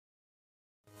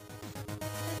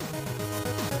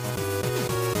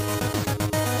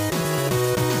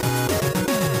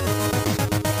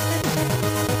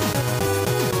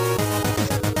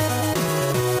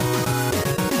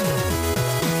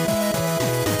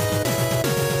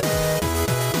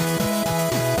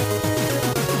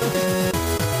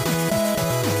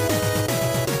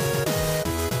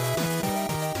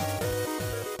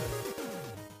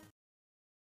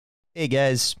Hey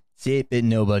guys, it's 8-Bit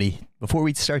Nobody. Before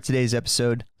we start today's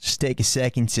episode, just take a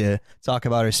second to talk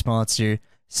about our sponsor,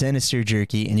 Sinister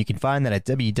Jerky, and you can find that at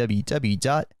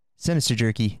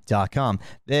www.sinisterjerky.com.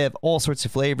 They have all sorts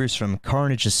of flavors from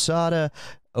Carnage Asada,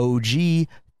 OG, the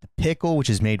pickle,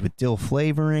 which is made with dill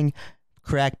flavoring,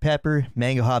 cracked pepper,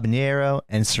 mango habanero,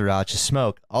 and sriracha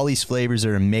smoke. All these flavors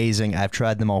are amazing. I've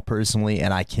tried them all personally,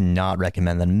 and I cannot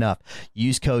recommend them enough.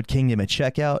 Use code KINGDOM at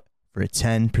checkout for a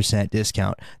 10%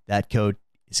 discount. That code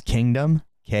is KINGDOM,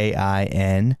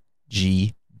 KINGDOM.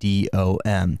 All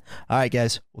right,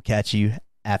 guys, we'll catch you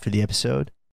after the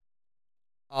episode.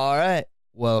 All right,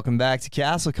 welcome back to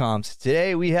Castle Comps.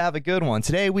 Today we have a good one.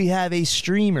 Today we have a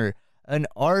streamer, an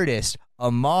artist, a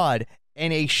mod,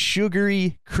 and a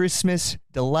sugary Christmas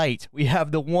delight. We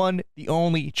have the one, the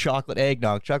only Chocolate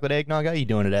Eggnog. Chocolate Eggnog, how you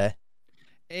doing today?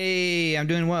 Hey, I'm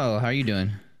doing well. How are you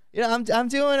doing? Yeah, I'm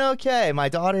doing okay. My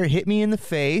daughter hit me in the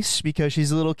face because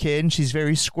she's a little kid and she's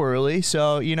very squirrely.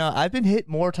 So, I've been hit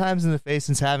more times in the face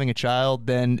since having a child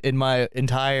than in my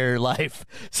entire life.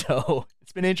 So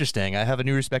it's been interesting. I have a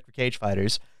new respect for cage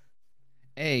fighters.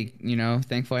 Hey,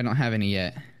 thankfully I don't have any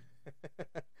yet.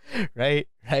 Right.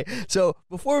 So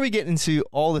before we get into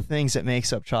all the things that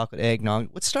makes up Chocolate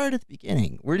Eggnog, let's start at the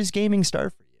beginning. Where does gaming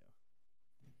start for you?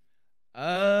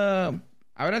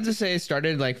 I would have to say it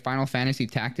started like Final Fantasy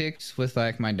Tactics with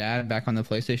like my dad back on the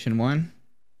PlayStation 1.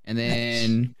 And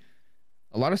then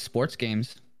a lot of sports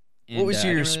games. And, what was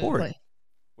your sport?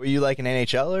 Were you like an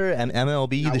NHLer,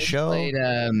 MLB, the show? I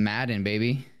played Madden,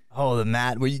 baby. Oh, the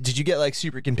Madden. Did you get like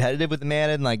super competitive with the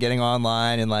Madden, like getting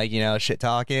online and like, shit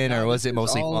talking, or was it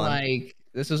mostly fun?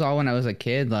 This was all when I was a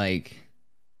kid, like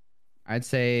I'd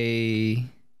say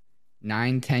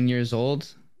 9-10 years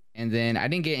old. And then I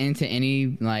didn't get into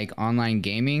any like online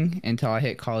gaming until I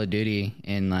hit Call of Duty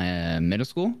in middle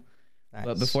school. Nice.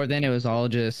 But before then, it was all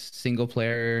just single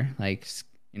player, like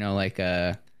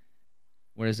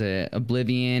what is it,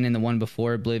 Oblivion, and the one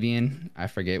before Oblivion, I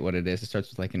forget what it is. It starts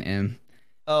with like an M.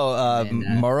 Oh,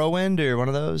 Morrowind or one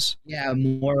of those? Yeah,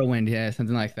 Morrowind, yeah,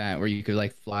 something like that, where you could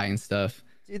like fly and stuff.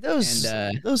 Dude, those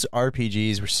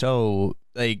RPGs were so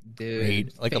like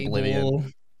great, like Fable,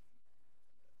 Oblivion.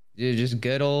 Dude, just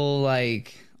good old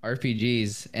like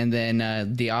RPGs. And then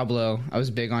Diablo. I was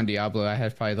big on Diablo. I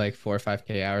had probably like 4 or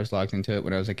 5K hours logged into it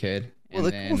when I was a kid. Well,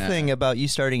 the cool thing about you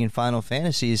starting in Final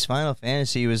Fantasy is Final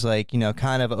Fantasy was like,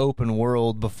 kind of open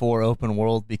world before open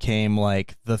world became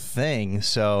like the thing.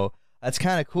 So that's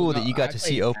kind of cool that you got to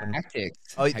see open.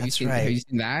 Tactics. Oh, that's right. Have you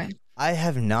seen that? I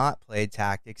have not played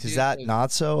Tactics. Is Dude, that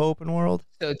not so open world?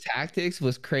 So Tactics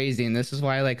was crazy, and this is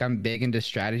why like I'm big into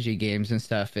strategy games and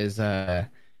stuff.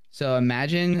 So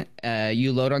imagine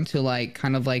you load onto like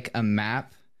kind of like a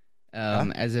map,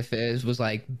 as if it was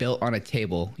like built on a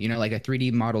table, like a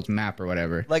 3D modeled map or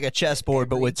whatever. Like a chessboard,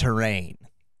 but with terrain.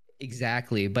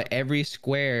 Exactly. But every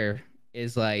square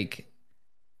is like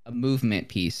a movement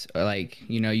piece, or like,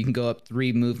 you can go up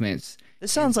 3 movements.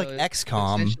 This sounds like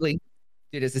XCOM. Dude,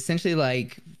 it's essentially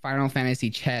like Final Fantasy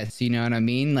chess, you know what I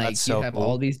mean? Like That's so you have cool.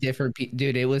 all these different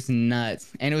dude, it was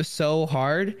nuts. And it was so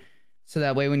hard. So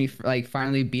that way when you like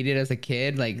finally beat it as a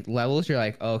kid, like levels, you're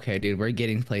like, oh, okay, dude, we're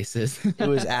getting places. It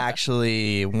was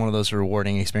actually one of those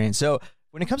rewarding experiences. So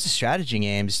when it comes to strategy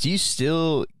games, do you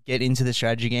still get into the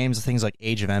strategy games, things like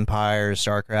Age of Empires,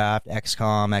 StarCraft,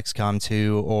 XCOM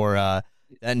 2, or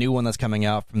that new one that's coming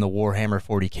out from the Warhammer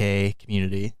 40K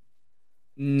community?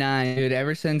 Nah, dude.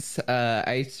 Ever since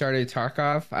I started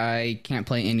Tarkov, I can't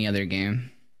play any other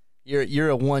game. You're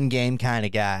a one game kind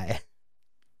of guy.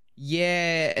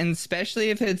 Yeah, and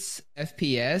especially if it's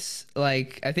FPS.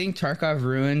 Like I think Tarkov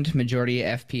ruined majority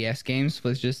of FPS games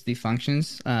with just the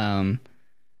functions. A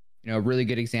really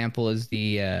good example is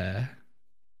the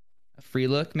free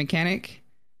look mechanic.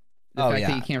 The fact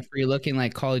that you can't free look in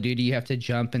like Call of Duty, you have to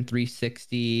jump in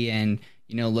 360 and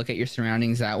look at your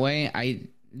surroundings that way.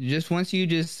 Once you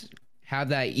just have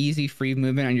that easy free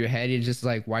movement on your head, it's just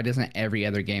like, why doesn't every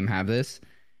other game have this?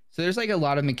 So there's like a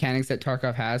lot of mechanics that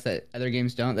Tarkov has that other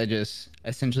games don't, that just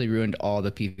essentially ruined all the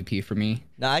PvP for me.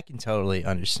 No, I can totally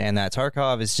understand that.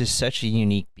 Tarkov is just such a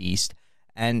unique beast.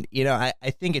 And, I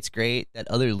think it's great that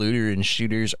other looter and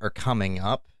shooters are coming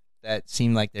up that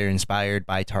seem like they're inspired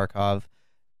by Tarkov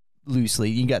loosely.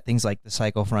 You got things like the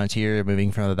Cycle Frontier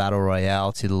moving from a battle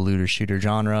royale to the looter shooter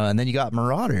genre. And then you got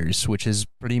Marauders, which is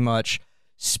pretty much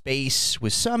space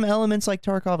with some elements like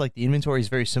Tarkov. Like the inventory is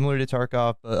very similar to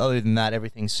Tarkov, but other than that,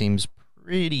 everything seems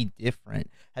pretty different.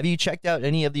 Have you checked out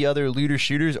any of the other looter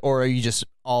shooters, or are you just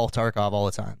all Tarkov all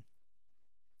the time?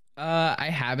 I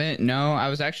haven't. No, I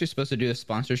was actually supposed to do a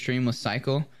sponsor stream with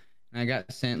Cycle, and I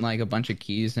got sent like a bunch of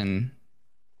keys, and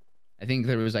I think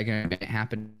there was like an event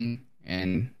happening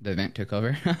and the event took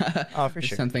over. Oh, for It's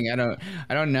sure. something I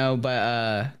don't know,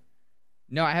 but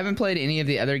no, I haven't played any of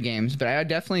the other games, but I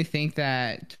definitely think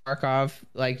that Tarkov,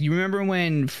 like you remember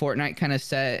when Fortnite kind of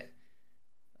set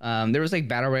there was like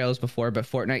battle royales before, but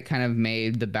Fortnite kind of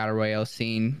made the battle royale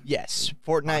scene Yes,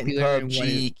 Fortnite and popular and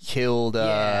PUBG killed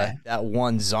yeah. that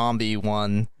one zombie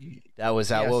one. That was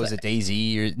Yeah, what so was it,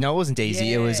 Daisy? Or no, it wasn't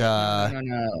Daisy. It was yeah,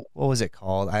 no. what was it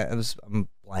called? I'm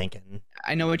blanking.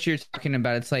 I know what you're talking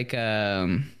about. It's like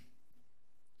The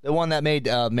one that made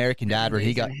American Dad, where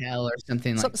he Days in got Hell or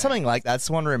something like that. something like that. That's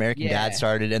the one where American Dad Yeah.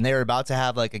 started, and they were about to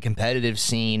have like a competitive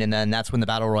scene, and then that's when the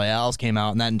battle royales came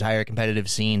out, and that entire competitive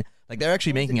scene, like they're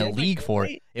actually Was it making a Dead by league for it.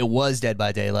 Daylight? It was Dead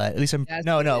by Daylight. At least I'm That's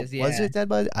no what it no is, was yeah. it Dead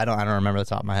by? I don't remember the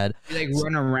top of my head. You like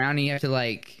run around and you have to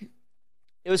like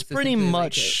It was it's pretty essentially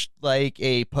much like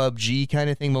a PUBG kind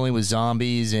of thing, but only with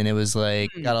zombies, and it was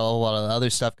like got a whole lot of other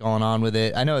stuff going on with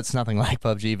it. I know it's nothing like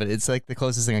PUBG, but it's like the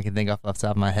closest thing I can think of off the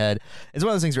top of my head. It's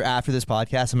one of those things where after this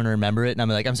podcast, I'm gonna remember it, and I'm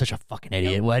like, I'm such a fucking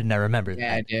idiot. Why didn't I remember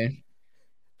yeah, that? dude.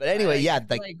 But anyway, I yeah,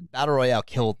 feel like Battle Royale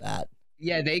killed that.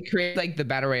 yeah, they create like the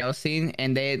battle royale scene,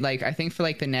 and they like I think for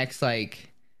like the next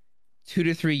like 2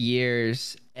 to 3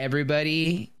 years,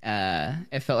 everybody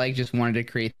it felt like just wanted to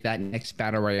create that next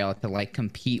battle royale to like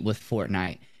compete with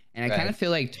Fortnite. And I Right. kind of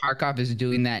feel like Tarkov is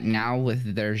doing that now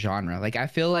with their genre. Like I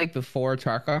feel like before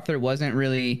Tarkov there wasn't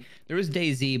really there was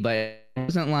DayZ, but it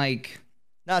wasn't like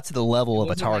Not to the level of a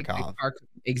wasn't like the Tarkov.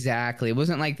 exactly. It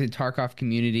wasn't like the Tarkov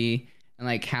community and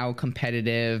like how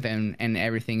competitive and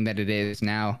everything that it is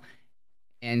now.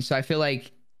 And so I feel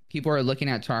like people are looking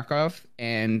at Tarkov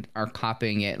and are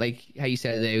copying it. Like how you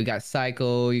said, they got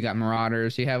Cycle, you got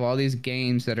Marauders, you have all these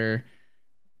games that are,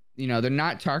 they're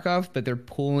not Tarkov, but they're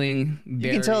pulling.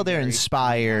 You can tell they're very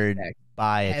inspired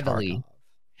by a heavily, Tarkov.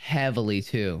 heavily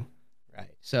too. Right.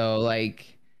 So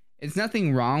like, it's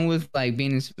nothing wrong with like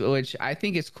being, which I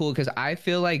think it's cool because I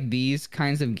feel like these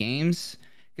kinds of games,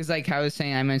 because like how I was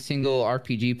saying, I'm a single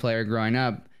RPG player growing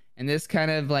up, and this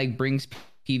kind of like brings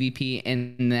PvP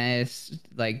in this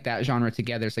like that genre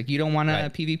together. It's like you don't want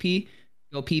to PvP,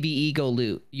 go PvE, go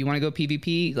loot. You want to go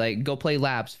PvP, like go play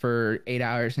laps for 8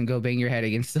 hours and go bang your head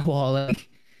against the wall. Like,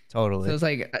 Totally. so it's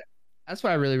like that's what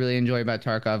I really really enjoy about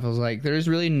Tarkov. I was like, there's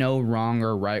really no wrong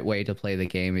or right way to play the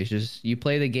game. It's just you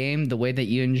play the game the way that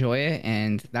you enjoy it,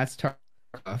 and that's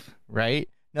Tarkov. Right?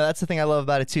 No, that's the thing I love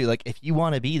about it too. Like, if you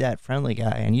want to be that friendly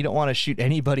guy and you don't want to shoot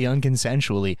anybody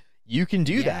unconsensually, you can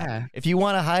do that. If you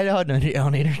want to hide out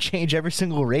on interchange every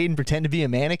single raid and pretend to be a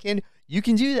mannequin, you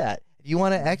can do that. If you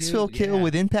want to exfil kill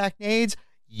with impact nades,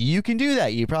 you can do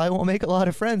that. You probably won't make a lot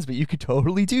of friends, but you could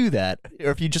totally do that.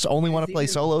 Or if you just only want to play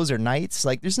solos or knights,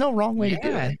 like there's no wrong way to do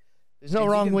it. There's no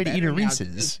wrong way to eat a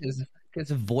Reese's.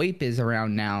 Because VoIP is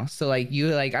around now. So like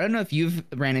you like I don't know if you've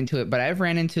ran into it, but I've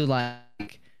ran into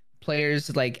like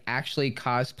players like actually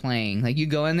cosplaying. Like you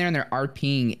go in there and they're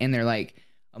RPing and they're like,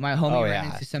 my homie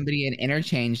ran into somebody in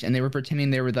interchange and they were pretending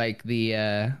they were like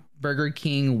the Burger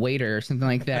King waiter or something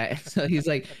like that. So he's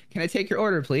like, "Can I take your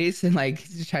order, please?" And like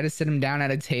just try to sit him down at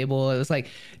a table. It was like,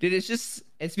 dude,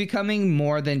 it's becoming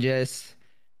more than just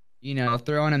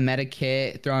throw on a meta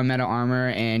kit, throw on meta armor,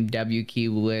 and W key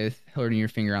with holding your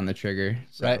finger on the trigger.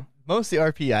 So. Right. Most of the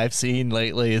RP I've seen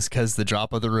lately is because the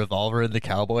drop of the revolver and the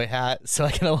cowboy hat. So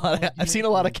I get I've seen a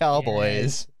lot of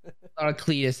cowboys. A lot of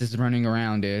Cletus is running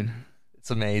around, dude.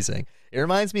 It's amazing. It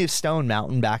reminds me of Stone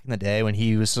Mountain back in the day when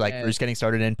he was like first getting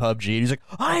started in PUBG. And he's like,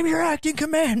 "I'm your acting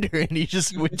commander," and he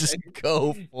just would just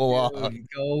go full on.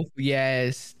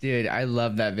 Yes, dude. I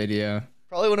love that video.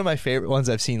 Probably one of my favorite ones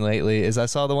I've seen lately is I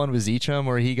saw the one with Zeechum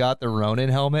where he got the Ronin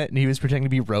helmet and he was pretending to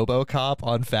be RoboCop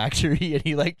on Factory and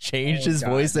he like changed his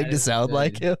voice thing to sound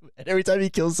like him. And every time he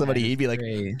kills somebody, he'd be like,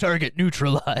 "Target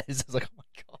neutralized." I was like, "Oh my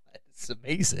god, it's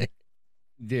amazing."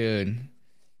 Dude,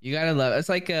 you gotta love it's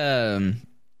like Kalinator,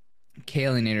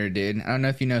 dude. I don't know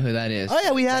if you know who that is. Oh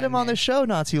yeah, we had him on the show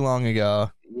not too long ago.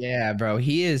 Yeah, bro.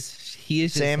 He is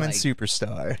just Salmon like,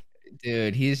 superstar.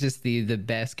 Dude, he's just the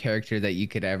best character that you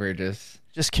could ever just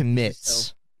commits.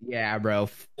 So, yeah, bro.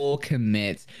 Full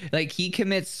commits. Like he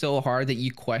commits so hard that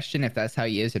you question if that's how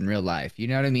he is in real life. You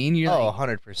know what I mean? You're like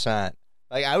 100%.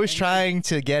 Like I was trying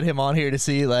to get him on here to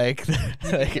see like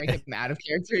him out of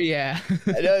character. Yeah.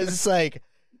 I know, it's like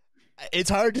it's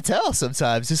hard to tell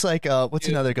sometimes. Just like what's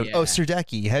another good? Oh,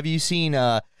 Serdeki. Have you seen?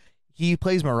 He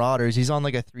plays Marauders. He's on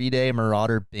like a 3-day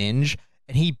Marauder binge,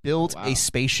 and he built a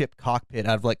spaceship cockpit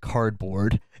out of like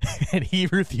cardboard, and he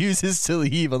refuses to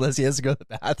leave unless he has to go to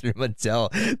the bathroom until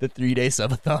the 3-day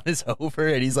subathon is over.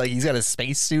 And he's got a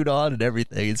spacesuit on and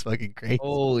everything. It's fucking crazy.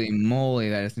 Holy moly,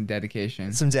 that is some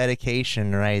dedication. Some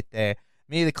dedication right there.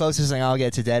 Me, the closest thing I'll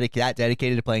get to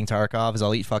dedicated to playing Tarkov is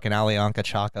I'll eat fucking Alianka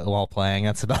chocolate while playing.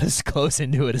 That's about as close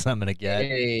into it as I'm gonna get.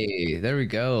 Hey, there we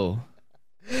go.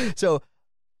 So,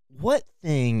 what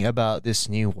thing about this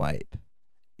new wipe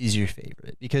is your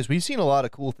favorite? Because we've seen a lot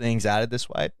of cool things out of this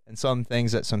wipe, and some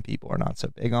things that some people are not so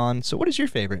big on. So, what is your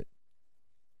favorite?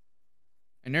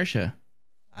 Inertia.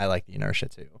 I like the inertia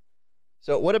too.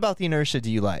 So, what about the inertia do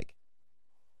you like?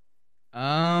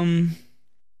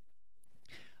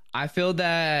 I feel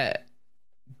that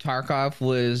Tarkov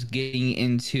was getting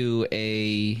into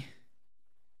a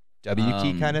W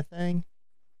key kind um of thing?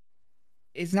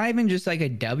 it's not even just like a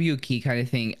W key kind of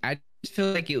thing. I just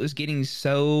feel like it was getting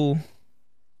so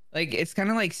like it's kind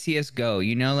of like CS:GO,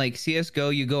 you know, like CS:GO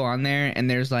you go on there and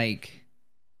there's like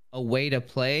a way to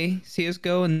play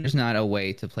CS:GO and there's not a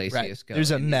way to play Right. CS:GO.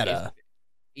 There's a And meta.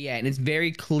 yeah, and it's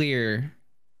very clear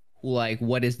like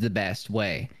what is the best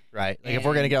way. Right. Like if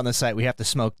we're gonna And get on the site, we have to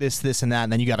smoke this, and that,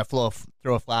 and then you got to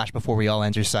throw a flash before we all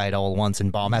enter site all at once,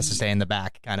 and bomb has to stay in the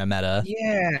back, kind of meta.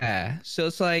 yeah, so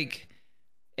it's like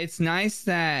it's nice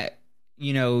that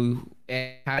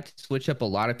it had to switch up a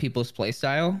lot of people's play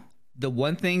style. The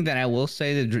one thing that I will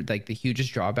say that like the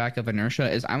hugest drawback of inertia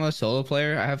is I'm a solo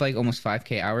player. I have like almost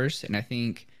 5K hours, and I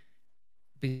think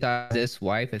besides this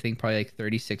wipe, I think probably like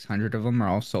 3,600 of them are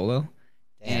all solo.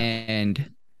 Damn.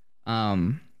 And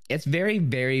it's very,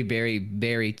 very, very,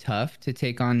 very tough to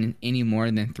take on any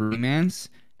more than three mans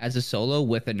as a solo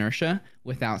with inertia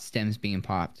without stems being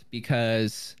popped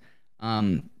because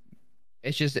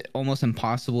it's just almost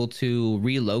impossible to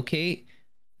relocate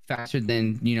faster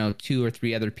than two or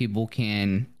three other people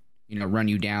can run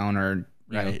you down or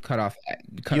Right. cut off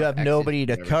You have exits, nobody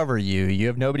to whatever. cover you. You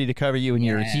have nobody to cover you when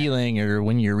you're Yeah. healing or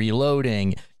when you're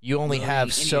reloading. You only Reloading, have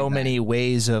any so of that. many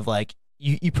ways of like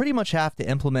you pretty much have to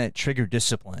implement trigger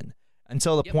discipline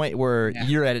until the Yep. point where Yeah.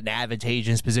 you're at an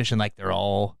advantageous position, like they're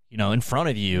all in front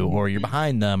of you, or you're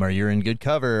behind them, or you're in good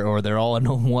cover, or they're all in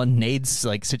a one nades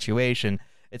like situation.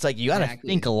 It's like you got to Exactly.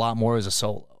 think a lot more as a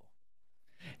solo.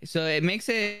 So it makes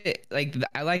it like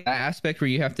I like that aspect where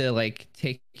you have to like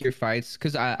take your fights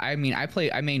because I mean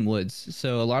I main woods,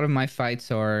 so a lot of my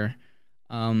fights are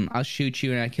I'll shoot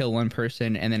you and I kill one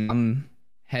person and then I'm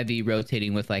heavy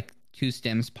rotating with like two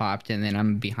stems popped and then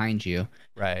I'm behind you.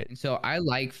 Right. And so I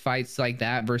like fights like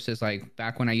that versus like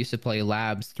back when I used to play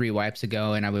labs 3 wipes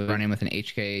ago and I would run in with an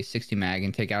HK 60 mag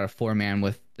and take out a 4-man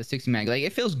with the 60 mag. Like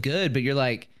it feels good, but you're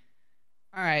like,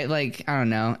 all right, like I don't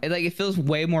know. It feels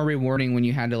way more rewarding when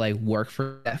you had to like work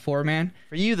for that 4-man.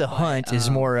 For you, the hunt is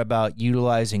more about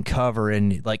utilizing cover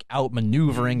and like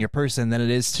outmaneuvering your person than it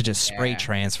is to just spray Yeah.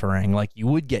 transferring like you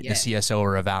would get in a CSO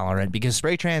or a Valorant, because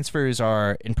spray transfers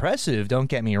are impressive, don't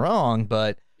get me wrong,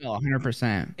 but Oh,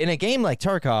 100%. in a game like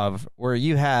Tarkov where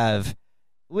you have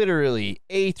literally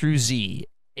A through Z,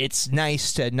 it's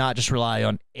nice to not just rely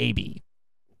on AB,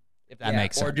 if that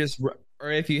makes sense.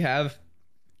 Or if you have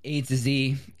A to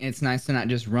Z, it's nice to not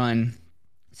just run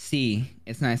C.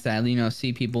 It's nice that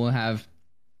C people have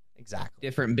Exactly.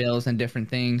 different builds and different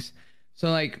things.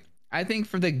 So like I think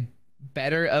for the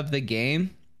better of the game,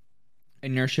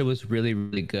 inertia was really,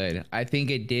 really good. I think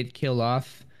it did kill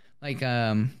off like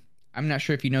I'm not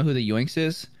sure if you know who the Yoinks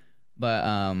is, but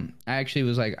I actually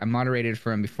was like I moderated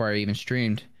for him before I even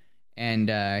streamed. And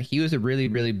he was a really,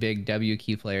 really big W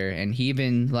key player, and he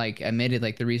even like admitted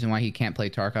like the reason why he can't play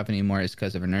Tarkov anymore is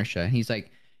because of inertia. He's like,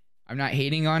 I'm not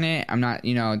hating on it. I'm not,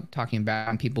 talking bad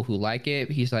on people who like it.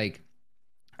 He's like,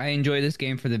 I enjoy this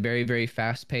game for the very, very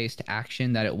fast-paced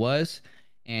action that it was,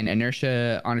 and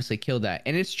inertia honestly killed that.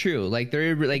 And it's true. Like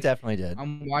they're like It definitely did.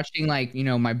 I'm watching like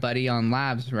my buddy on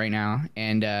labs right now,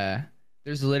 and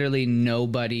there's literally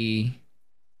nobody.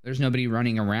 There's nobody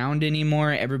running around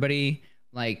anymore. Everybody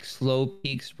like slow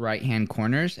peeks right hand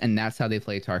corners, and that's how they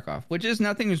play Tarkov. Which is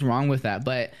nothing's wrong with that,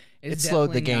 but It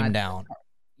slowed the definitely game not- down.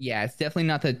 Yeah, it's definitely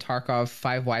not the Tarkov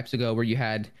 5 wipes ago where you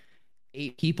had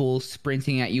 8 people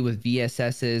sprinting at you with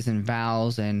VSSs and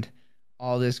Vals and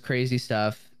all this crazy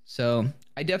stuff. So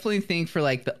I definitely think for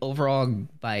like the overall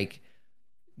like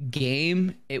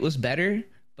game, it was better.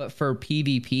 But for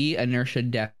PvP, inertia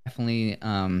definitely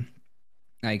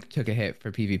like took a hit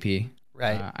for PvP.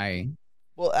 Right.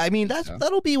 Well, I mean,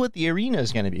 that'll be what the arena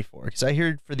is going to be for, because I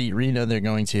heard for the arena they're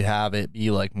going to have it be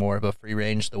like more of a free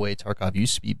range the way Tarkov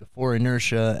used to be before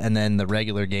inertia, and then the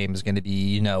regular game is going to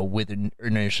be with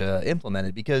inertia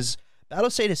implemented, because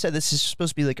Battlestate has said this is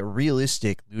supposed to be like a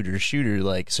realistic looter shooter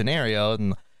like scenario,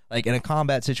 and like in a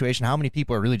combat situation, how many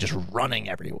people are really just running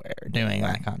everywhere doing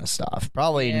that kind of stuff?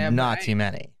 Probably not too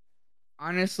many.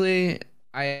 Honestly,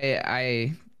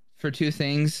 I for two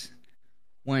things,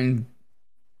 when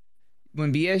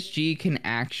BSG can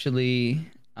actually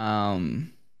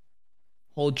um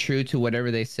hold true to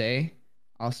whatever they say,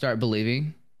 I'll start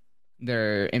believing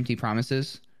their empty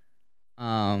promises.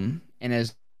 And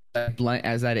as blunt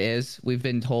as that is, we've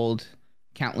been told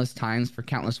countless times for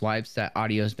countless wipes that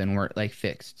audio has been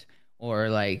fixed, or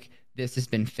like this has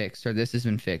been fixed, or this has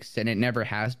been fixed, and it never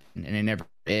has been, and it never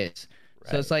is.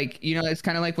 So it's Right. like, it's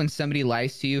kind of like when somebody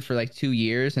lies to you for like 2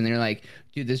 years and they're like,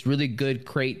 dude, this really good,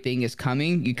 great thing is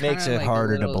coming. You kind Makes of it like a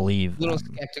harder to believe little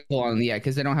them. skeptical on, yeah,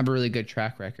 because they don't have a really good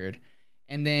track record.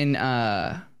 And then,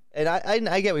 And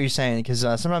I get what you're saying because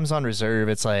sometimes on reserve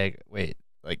it's like, wait,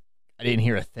 like I didn't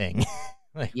hear a thing.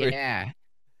 like we're, yeah.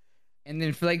 And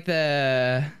then for like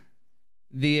the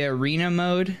arena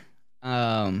mode,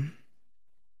 um,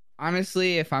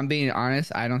 honestly, if I'm being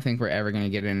honest, I don't think we're ever gonna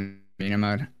get in arena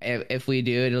mode. If we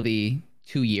do, it'll be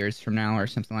 2 years from now or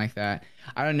something like that.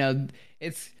 I don't know.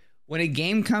 It's when a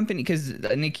game company, because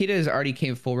Nikita has already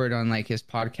came forward on like his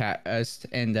podcast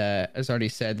and has already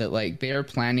said that like they are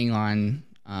planning on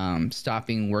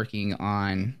stopping working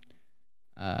on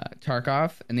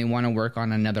Tarkov, and they want to work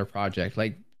on another project.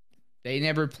 Like they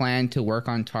never planned to work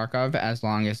on Tarkov as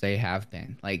long as they have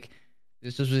been. Like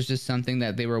this was just something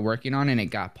that they were working on and it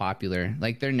got popular.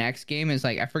 Like their next game is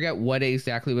like, I forget what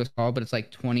exactly it was called, but it's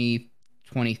like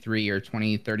 2023 or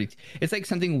 2030. It's like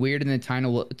something weird in the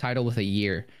title with a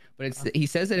year. But he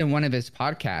says it in one of his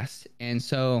podcasts. And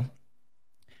so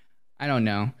I don't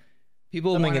know.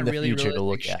 People something want a in the really future to realistic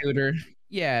look at. shooter.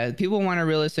 Yeah, people want a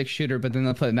realistic shooter, but then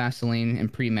they'll put Vaseline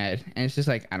and pre-med, and it's just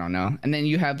like, I don't know. And then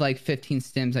you have like 15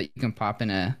 stims that you can pop in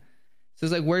a. So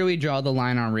it's like, where do we draw the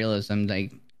line on realism?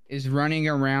 Like, is running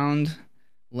around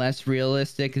less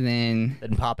realistic than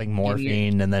Then popping getting your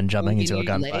morphine and then jumping into a getting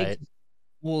your legs? gunfight.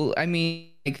 Well, I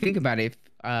mean, like, think about it. If,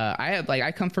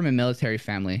 I come from a military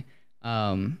family,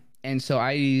 and so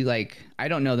I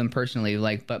don't know them personally,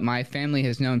 like, but my family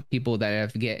has known people that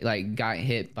have got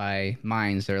hit by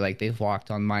mines, or like they've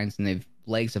walked on mines and they've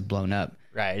legs have blown up,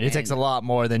 Right. It takes a and lot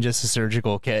more than just a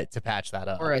surgical kit to patch that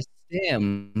or up. a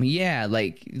stim, yeah,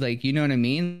 like you know what I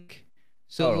mean.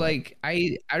 So Totally. like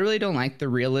I really don't like the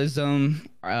realism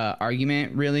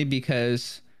argument really,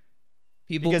 because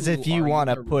people Because who if you argue want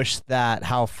to for, push that,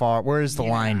 how far? Where's the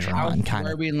yeah, line how drawn? Kind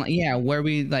where of. we yeah where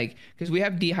we like, because we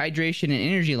have dehydration and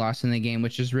energy loss in the game,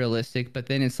 which is realistic, but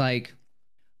then it's like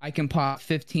I can pop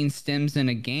 15 stims in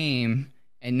a game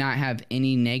and not have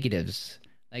any negatives,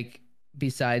 like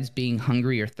besides being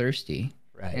hungry or thirsty.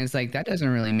 And Right. it's like that doesn't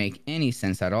really make any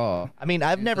sense at all. I mean,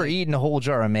 I've And it's never like, eaten a whole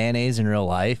jar of mayonnaise in real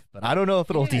life, but I don't know if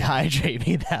it'll yeah, dehydrate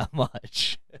me that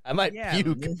much. I might yeah,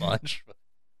 puke a bunch.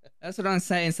 that's what I'm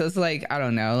saying. So it's like, I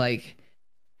don't know, like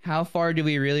how far do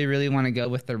we really, really want to go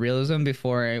with the realism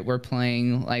before we're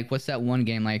playing like what's that one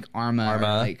game like Arma or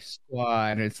Arma. like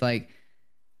Squad? It's like,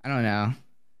 I don't know.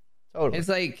 Totally. It's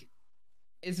like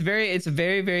it's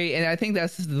very, very, and I think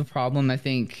that's the problem. I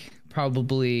think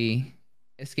probably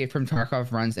Escape from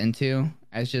Tarkov runs into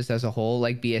as a whole,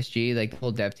 like BSG, like the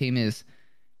whole dev team is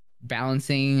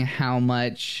balancing how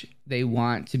much they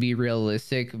want to be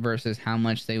realistic versus how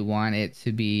much they want it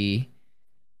to be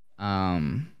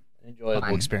um An enjoyable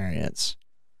fun. experience.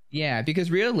 Yeah,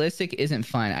 because realistic isn't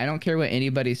fun. I don't care what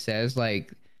anybody says.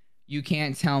 Like, you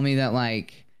can't tell me that,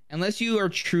 like, unless you are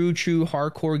true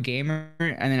hardcore gamer,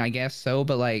 and then I guess so.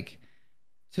 But like,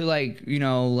 to like,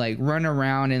 like run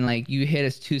around and like you hit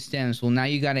us two stems. Well, now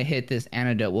you got to hit this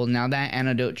antidote. Well, now that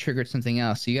antidote triggered something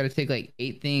else. So you got to take like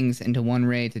 8 things into one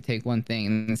raid to take one thing.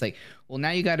 And it's like, well, now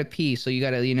you got to pee. So you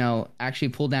got to, actually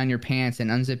pull down your pants and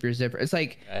unzip your zipper. It's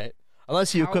like, Right.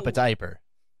 Unless you equip a how diaper.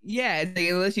 yeah, it's like,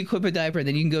 unless you clip a diaper,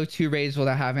 then you can go 2 raids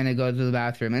without having to go to the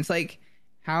bathroom. It's like,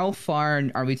 how far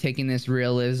are we taking this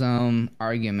realism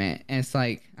argument? And it's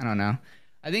like, I don't know.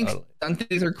 I think Totally. some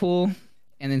things are cool,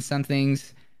 and then some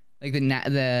things, like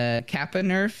the Kappa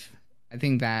nerf, I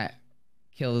think that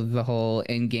killed the whole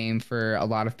end game for a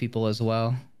lot of people as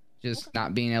well. Just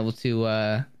not being able to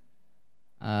uh,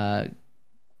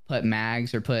 put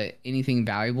mags or put anything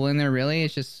valuable in there. Really,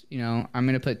 it's just, I'm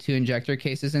gonna put 2 injector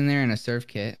cases in there and a surf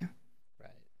kit.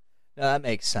 Right. No, that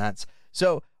makes sense.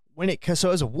 So so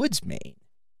as a woods main,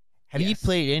 have you Yes.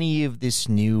 played any of this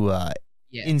new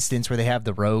Yes. instance where they have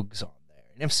the rogues on there?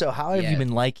 And if so, how have you Yes.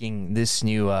 been liking this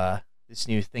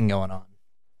new thing going on?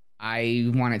 I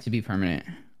want it to be permanent.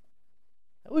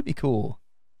 That would be cool.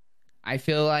 I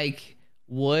feel like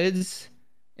Woods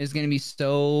is going to be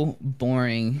so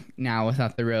boring now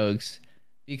without the rogues,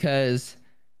 because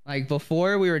like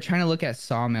before we were trying to look at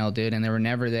Sawmill, dude, and they were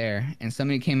never there. And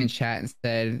somebody came in chat and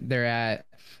said they're at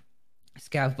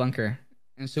Scav Bunker.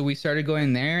 And so we started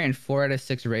going there, and 4 out of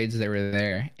 6 raids they were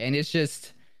there. And it's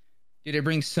just, dude, it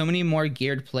brings so many more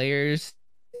geared players.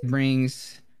 It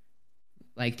brings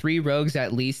like 3 rogues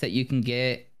at least that you can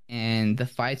get, and the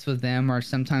fights with them are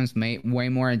sometimes way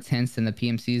more intense than the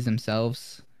PMCs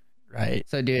themselves. Right.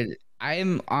 So, dude,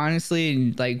 I'm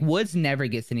honestly like Woods never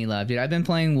gets any love, dude. I've been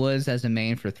playing Woods as a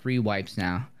main for 3 wipes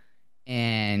now,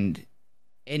 and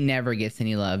it never gets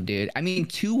any love, dude. I mean,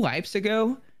 2 wipes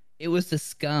ago, it was the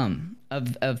scum of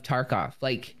Tarkov.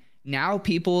 Like now,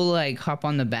 people like hop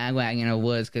on the bandwagon of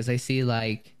Woods because they see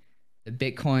like the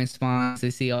Bitcoin spawns, they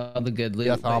see all the good The loot.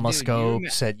 But, dude,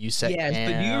 Thermoscope said you set yes,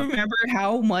 but do you camp. remember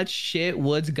how much shit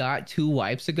Woods got 2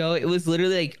 wipes ago? It was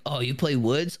literally like, oh, you play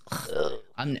Woods?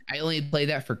 I only play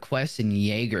that for quests and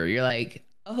Jaeger. You're like,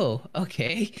 oh,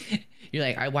 okay. You're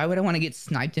like, why would I want to get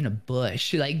sniped in a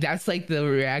bush? Like that's like the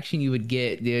reaction you would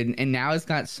get, dude. And now it's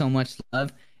got so much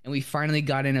love. And we finally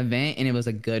got an event, and it was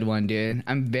a good one, dude.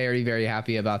 I'm very, very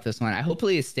happy about this one. I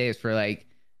hopefully it stays for like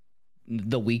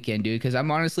the weekend, dude, because I'm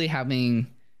honestly having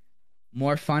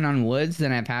more fun on Woods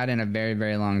than I've had in a very,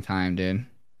 very long time, dude.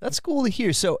 That's cool to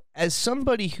hear. So, as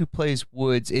somebody who plays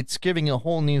Woods, it's giving a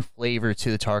whole new flavor to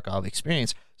the Tarkov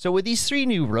experience. So, with these 3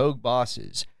 new rogue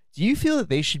bosses, do you feel that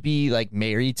they should be like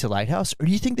married to Lighthouse, or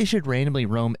do you think they should randomly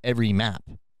roam every map?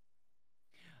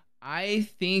 I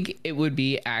think it would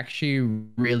be actually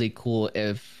really cool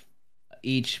if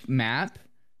each map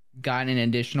got an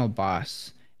additional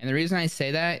boss. And the reason I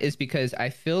say that is because I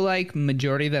feel like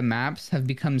majority of the maps have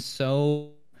become so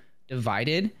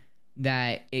divided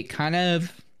that it kind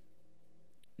of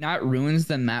not ruins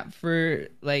the map for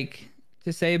like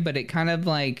to say, but it kind of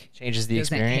like Changes the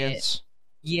doesn't experience.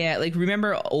 yeah, like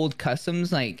remember old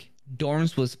customs like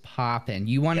dorms was popping.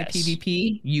 You wanted Yes.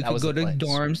 PvP, you That could was go the to place.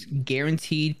 dorms,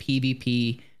 guaranteed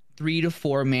PvP, 3 to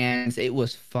 4 mans. It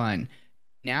was fun.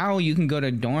 Now you can go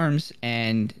to dorms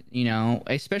and, you know,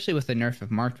 especially with the nerf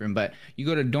of Marked Room, but you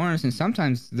go to dorms and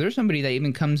sometimes there's somebody that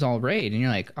even comes all raid and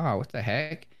you're like, oh, what the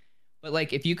heck? But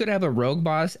like if you could have a rogue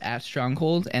boss at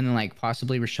Stronghold and then like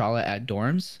possibly Reshala at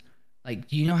dorms, like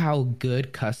do you know how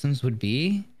good customs would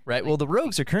be? Right. Like, Well, the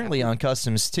rogues are currently on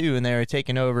customs too, and they're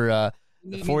taking over the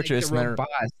maybe, fortress. like, the and rogue they're-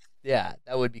 boss. yeah,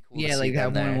 that would be cool. Yeah, to see like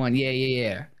that them there. 1-1.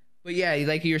 Yeah. But yeah,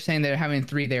 like you were saying, they're having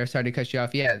 3 there. Sorry to cut you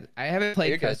off. Yeah, I haven't You're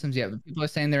played good. customs yet, but people are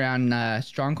saying they're on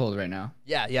Stronghold right now.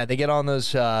 Yeah, they get on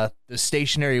those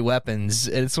stationary weapons.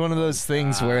 And it's one of those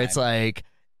things where it's like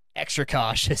extra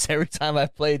cautious. Every time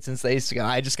I've played since they used to go,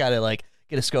 I just gotta like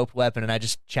get a scoped weapon and I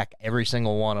just check every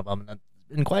single one of them. And there's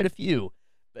been quite a few.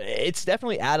 But it's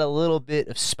definitely add a little bit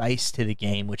of spice to the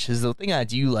game, which is the thing I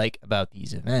do like about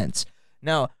these events.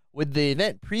 Now, with the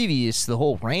event previous, the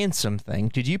whole ransom thing,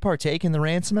 did you partake in the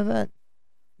ransom event?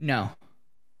 No.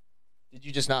 Did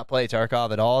you just not play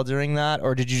Tarkov at all during that,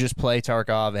 or did you just play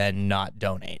Tarkov and not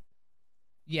donate?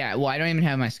 Yeah, well, I don't even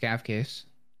have my scav case.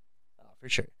 Oh, for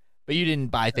sure. But you didn't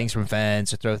buy things from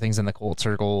Fence or throw things in the cold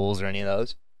circles or any of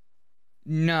those?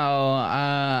 No,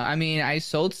 I mean, I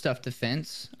sold stuff to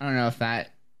Fence. I don't know if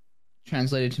that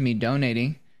translated to me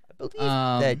donating. I believe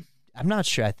that, I'm not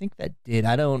sure. I think that did.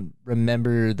 I don't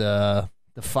remember the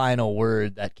final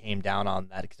word that came down on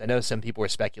that, because I know some people were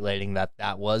speculating that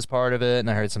that was part of it, and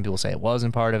I heard some people say it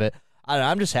wasn't part of it. I don't know,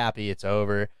 I'm just happy it's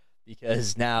over,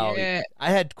 because now Yeah.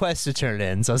 I had quests to turn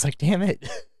in, so I was like, damn it.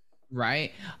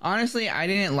 Right. Honestly, I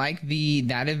didn't like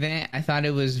that event. I thought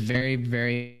it was very,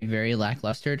 very, very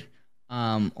lackluster.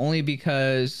 Only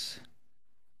because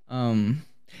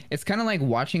it's kind of like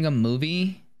watching a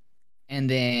movie and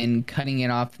then cutting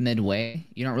it off midway.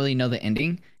 You don't really know the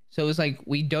ending. So it was like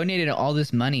we donated all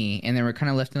this money and then we're kind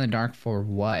of left in the dark for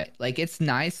what? Like it's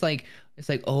nice, like it's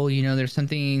like, oh, you know, there's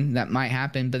something that might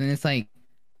happen, but then it's like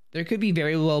there could be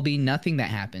very well be nothing that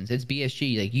happens. It's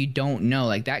BSG. Like you don't know.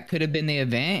 Like that could have been the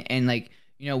event, and like,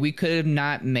 you know, we could have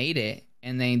not made it,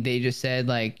 and then they just said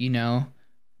like, you know,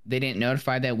 they didn't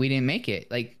notify that we didn't make it.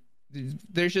 Like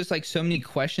there's just like so many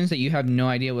questions that you have no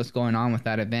idea what's going on with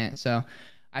that event. So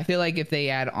I feel like if they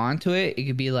add on to it, it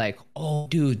could be like, oh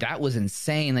dude, that was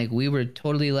insane. Like we were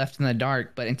totally left in the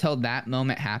dark. But until that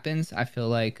moment happens, I feel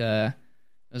like it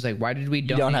was like, why did we You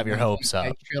don't have your hopes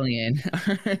up. trillion?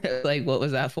 Like, what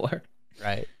was that for?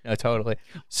 Right. No, totally.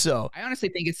 So I honestly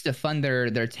think it's to fund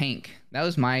their tank. That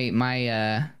was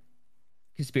my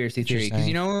conspiracy theory. Because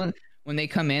you know, when they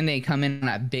come in on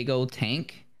that big old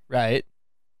tank. right.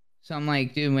 So I'm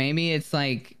like, dude, maybe it's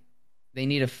like they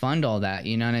need to fund all that.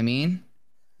 You know what I mean?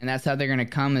 And that's how they're gonna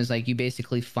come, is like you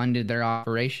basically funded their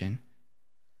operation.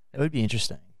 That would be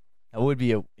interesting. That would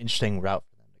be an interesting route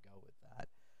for them to go with that.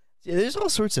 See, there's all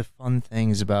sorts of fun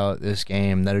things about this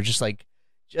game that are just like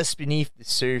just beneath the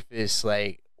surface.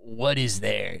 Like, what is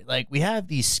there? Like, we have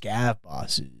these scav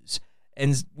bosses,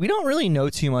 and we don't really know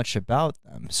too much about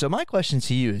them. So my question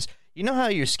to you is, you know how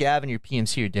your scav and your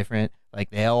PMC are different? Like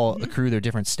they all Mhm. accrue their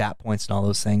different stat points and all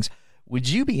those things. Would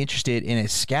you be interested in a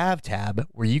scav tab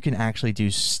where you can actually do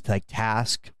like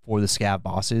task for the scav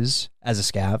bosses as a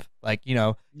scav? Like,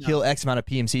 kill No, X amount of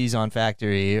PMCs on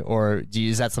factory, or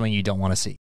is that something you don't want to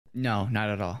see? no, not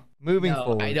at all. Moving No, I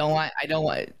forward, don't want. I don't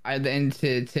want. I then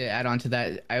to add on to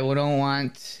that, I don't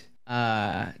want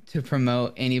to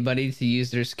promote anybody to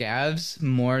use their scavs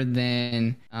more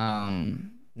than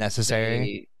necessary.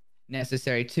 they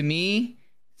necessary. To me,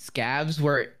 scavs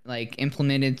were like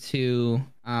implemented to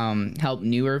help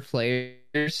newer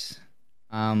players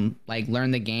like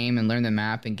learn the game and learn the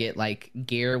map and get like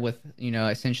gear with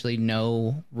essentially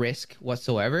no risk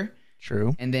whatsoever.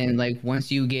 True. And then like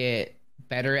once you get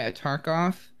better at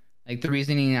Tarkov, like the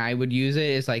reasoning I would use it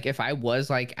is like if I was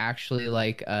like actually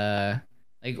like I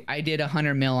did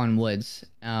 100 mil on woods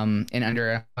in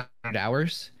under 100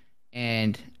 hours,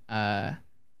 and I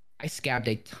scabbed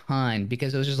a ton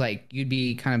because it was just like you'd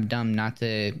be kind of dumb not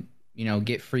to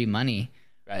get free money.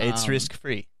 Right. It's risk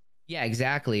free. Yeah,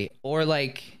 exactly. Or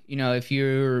like, if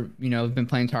you're, been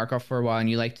playing Tarkov for a while and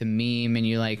you like to meme and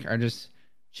you like are just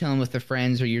chilling with the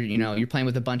friends, or you're playing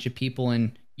with a bunch of people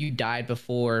and you died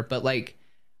before, but like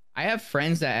I have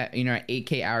friends that, are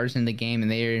 8K hours in the game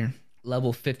and they're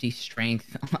level 50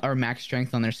 strength or max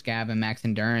strength on their scav and max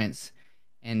endurance.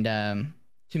 And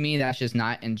to me that's just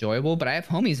not enjoyable, but I have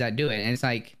homies that do it and it's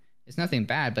like it's nothing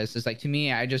bad, but it's just like to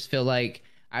me I just feel like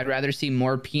I'd rather see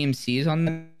more PMCs on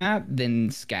the map than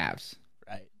scavs.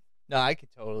 Right. No, I could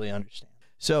totally understand.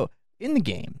 So, in the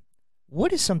game,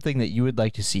 what is something that you would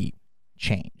like to see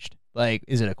changed? Like,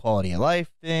 is it a quality of life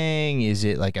thing? Is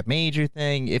it like a major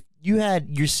thing? If you had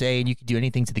your say and you could do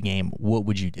anything to the game, what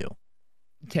would you do?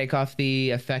 Take off the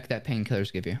effect that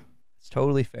painkillers give you. It's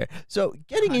totally fair. So,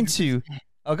 getting 100%. into.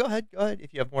 Oh, go ahead. Go ahead.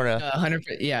 If you have more to.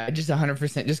 100%. Yeah, just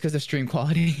 100%, just because of stream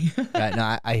quality. Right,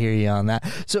 no, I hear you on that.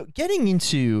 So, getting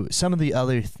into some of the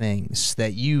other things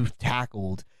that you've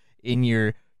tackled in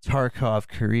your Tarkov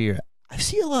career, I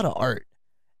see a lot of art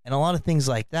and a lot of things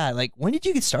like that. Like, when did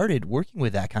you get started working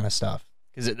with that kind of stuff?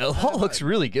 Because it all looks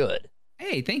really good.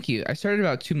 Hey, thank you. I started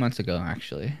about 2 months ago,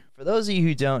 actually. For those of you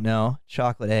who don't know,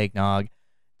 Chocolate Eggnog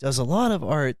does a lot of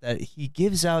art that he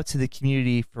gives out to the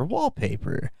community for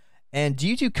wallpaper. And do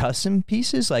you do custom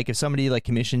pieces? Like if somebody like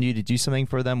commissioned you to do something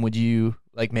for them, would you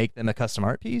like make them a custom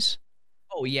art piece?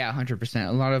 Oh yeah, 100%.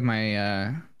 A lot of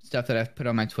my stuff that I've put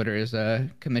on my Twitter is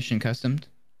commission customed.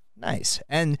 Nice.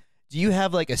 And do you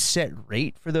have like a set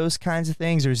rate for those kinds of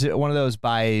things, or is it one of those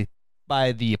by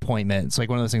the appointment? It's like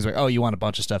one of those things where, oh, you want a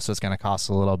bunch of stuff, so it's going to cost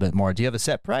a little bit more. Do you have a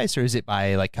set price, or is it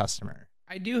by like customer?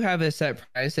 I do have a set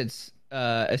price. It's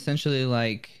essentially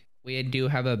like we do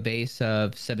have a base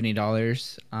of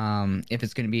 $70 if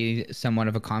it's going to be somewhat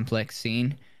of a complex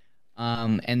scene.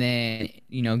 And then,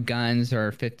 guns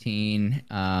are 15.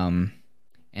 And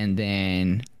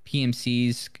then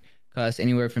PMCs cost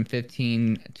anywhere from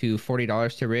 $15 to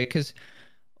 $40 to rig. Because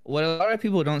what a lot of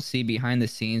people don't see behind the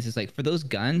scenes is like for those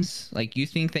guns, like you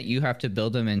think that you have to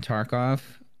build them in Tarkov.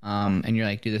 And you're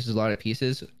like, dude, this is a lot of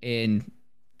pieces. In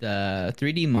the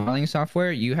 3D modeling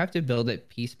software, you have to build it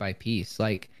piece by piece.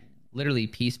 Like, literally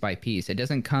piece by piece. It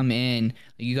doesn't come in.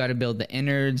 You got to build the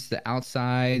innards, the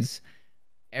outsides,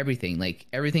 everything. Like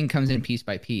everything comes in piece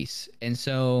by piece, and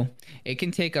so it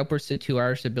can take upwards to 2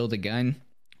 hours to build a gun.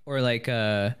 Or like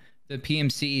the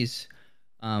PMCs,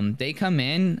 they come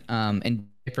in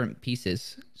different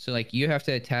pieces. So like you have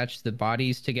to attach the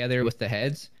bodies together with the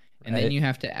heads, and then you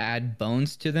have to add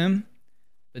bones to them.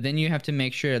 But then you have to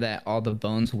make sure that all the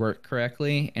bones work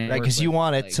correctly, and Right, because you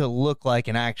want it like, to look like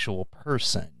an actual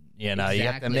person. You have to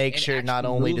exactly. make And sure not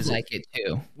actually only move does like it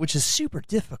too. which is super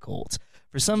difficult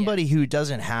for somebody Yes. who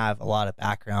doesn't have a lot of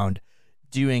background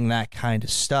doing that kind of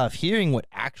stuff. Hearing what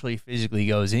actually physically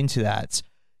goes into that's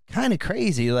kind of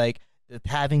crazy. Like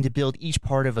having to build each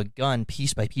part of a gun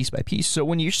piece by piece by piece. So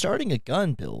when you're starting a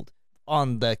gun build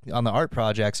on the art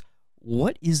projects,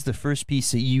 what is the first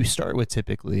piece that you start with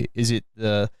typically? Is it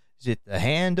the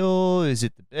handle? Is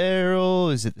it the barrel?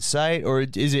 Is it the sight? Or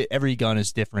is it every gun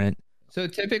is different? So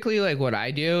typically, like what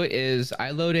I do is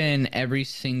I load in every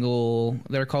single,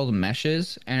 they're called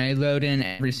meshes, and I load in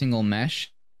every single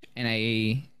mesh, and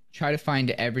I try to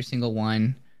find every single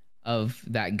one of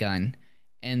that gun.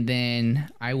 And then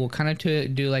I will kind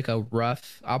of do like a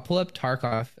rough, I'll pull up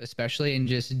Tarkov especially and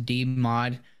just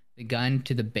demod the gun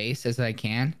to the base as I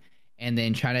can. And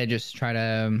then try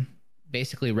to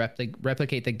basically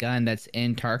replicate the gun that's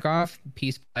in Tarkov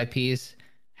piece by piece,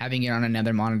 having it on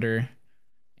another monitor,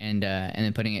 and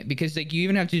then putting it, because like you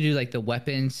even have to do like the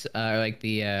weapons, like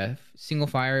the single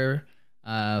fire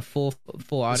full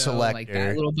auto, like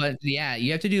that Selector. little button. Yeah,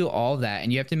 you have to do all that,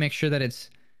 and you have to make sure that it's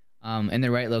in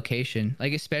the right location.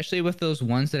 Like especially with those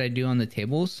ones that I do on the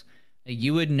tables, like,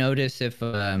 you would notice if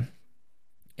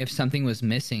something was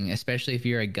missing, especially if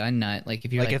you're a gun nut. Like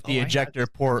if you're Like like, if oh, the I have ejector this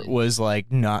port gun. was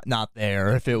like not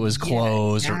there, or if it was Yeah,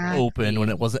 closed or open when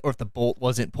it exactly. wasn't, or if the bolt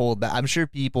wasn't pulled back. I'm sure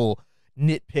people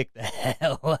nitpick the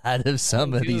hell out of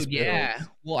some Oh, of these dude, yeah. builds.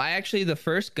 Well, I actually the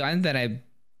first gun that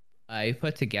I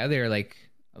put together like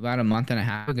about a month and a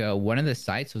half ago, one of the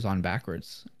sights was on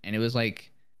backwards, and it was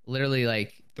like literally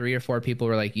like three or four people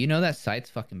were like, that sight's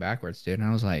fucking backwards, dude. And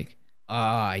I was like, oh,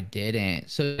 I didn't.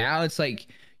 So now it's like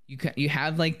you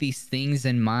have like these things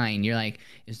in mind. You're like,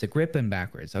 is the grip in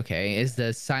backwards? Okay, is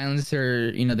the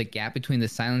silencer, the gap between the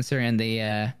silencer and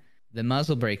the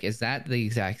muzzle brake, is that the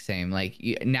exact same? Like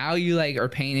now you like are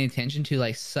paying attention to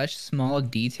like such small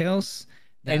details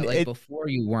that And like it before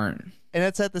you weren't. and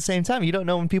it's at the same time, you don't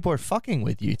know when people are fucking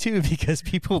with you too, because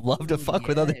people love to Dude, fuck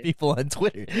with other yes. people on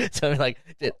Twitter. So I'm like,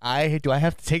 do I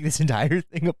have to take this entire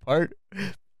thing apart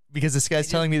because this I guy's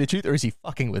just telling me the truth, or is he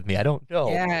fucking with me? I don't know.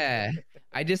 Yeah.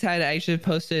 I should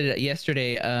posted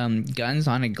yesterday guns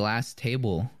on a glass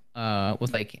table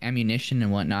with like ammunition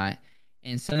and whatnot.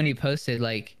 And somebody posted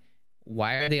like,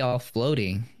 why are they all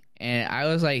floating? And I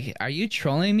was like, are you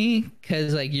trolling me?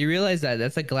 Cause like you realize that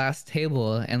that's a glass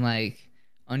table and like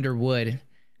under wood.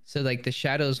 So like the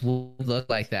shadows will look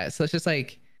like that. So it's just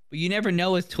like, but you never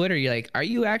know with Twitter. You're like, are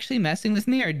you actually messing with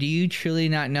me, or do you truly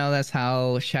not know that's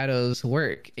how shadows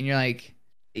work? And you're like,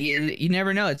 you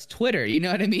never know. It's Twitter. You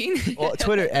know what I mean? Well,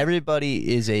 Twitter,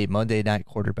 everybody is a Monday night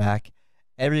quarterback.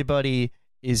 Everybody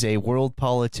is a world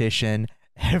politician.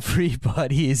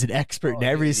 Everybody is an expert in Oh,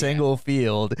 every dude, yeah. single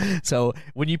field. So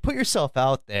when you put yourself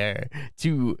out there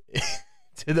to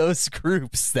to those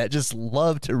groups that just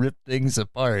love to rip things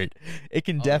apart, it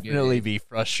can Oh, dude, definitely be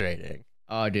frustrating.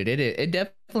 oh, dude, it is. It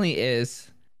definitely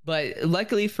is. But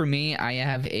luckily for me, I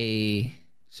have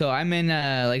so I'm in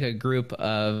like a group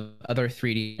of other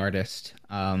 3D artists.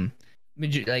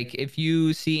 Like if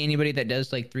you see anybody that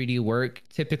does like 3D work,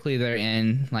 typically they're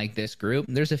in like this group.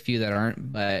 There's a few that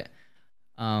aren't, but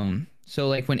so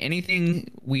like when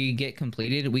anything we get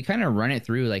completed, we kind of run it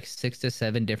through like 6 to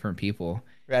 7 different people.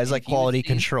 As And like if you would quality see,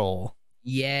 control.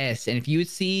 yes, and if you would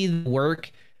see the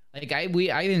work, like I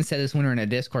even said this when we were in a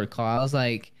Discord call. I was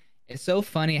like, it's so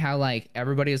funny how like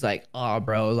everybody is like, oh,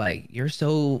 bro, like you're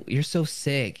so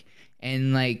sick,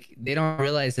 and like they don't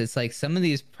realize it's like some of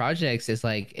these projects is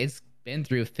like it's been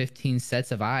through 15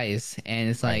 sets of eyes, and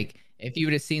it's Right. like if you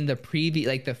would have seen the preview,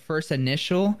 like the first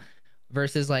initial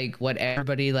versus like what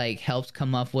everybody like helps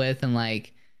come up with and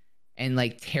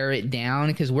tear it down,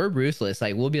 because we're ruthless.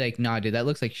 Like we'll be like, nah, dude, that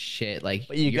looks like shit. Like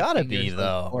But you your gotta be fingers look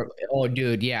though. oh,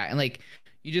 dude, yeah. And like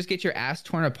you just get your ass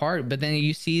torn apart, but then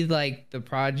you see like the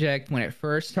project when it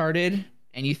first started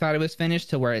and you thought it was finished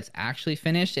to where it's actually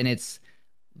finished, and it's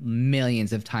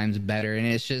millions of times better. And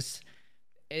it's just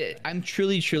I'm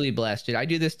truly blessed, dude. I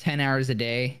do this 10 hours a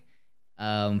day,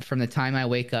 from the time I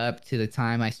wake up to the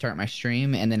time I start my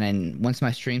stream, and then once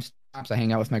my stream stops, I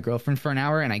hang out with my girlfriend for an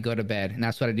hour and I go to bed, and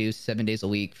that's what I do 7 days a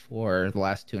week for the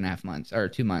last 2.5 months or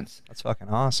 2 months. That's fucking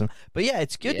awesome. But yeah,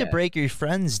 it's good to Yeah, break your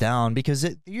friends down because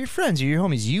your friends are your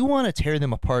homies. You want to tear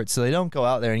them apart so they don't go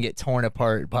out there and get torn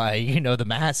apart by, the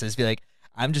masses. Be like,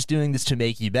 I'm just doing this to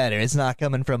make you better. It's not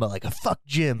coming from a fuck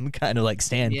Jim kind of like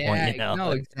standpoint, yeah,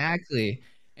 no, exactly.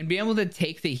 And being able to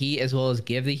take the heat as well as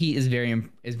give the heat is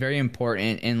very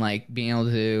important in like being able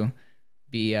to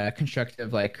be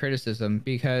constructive like criticism,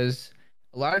 because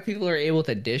a lot of people are able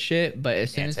to dish it, but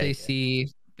as soon Can't as they take it.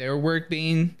 see their work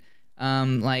being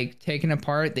like taken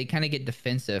apart, they kind of get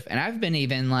defensive. And I've been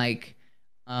even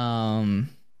um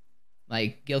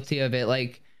like guilty of it.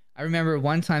 Like I remember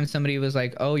one time somebody was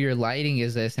like, oh, your lighting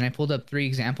is this, and I pulled up 3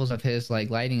 examples of his like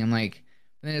lighting. I'm like,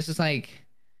 and then it's just like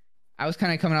I was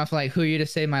kind of coming off like, who are you to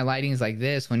say my lighting is like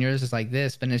this when yours is like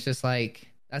this? But it's just like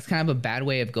that's kind of a bad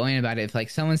way of going about it. If like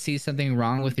someone sees something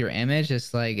wrong with your image,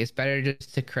 it's like it's better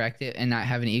just to correct it and not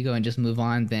have an ego and just move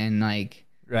on than like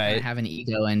kind of Right. have an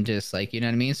ego and just like, you know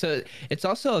what I mean? So it's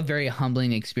also a very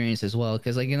humbling experience as well,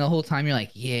 because like in the whole time you're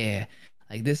like, yeah,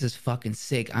 like this is fucking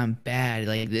sick. I'm bad.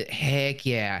 Like heck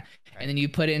yeah. And Right. then you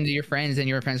put it into your friends, and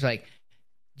your friends are like,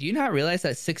 do you not realize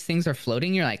that 6 things are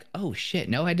floating? You're like, oh shit,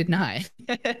 no, I did not.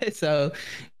 So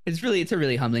it's a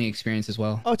really humbling experience as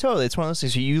well. Oh, totally. It's one of those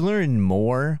things where you learn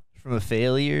more from a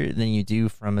failure than you do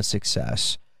from a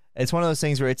success. It's one of those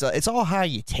things where it's all how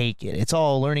you take it. It's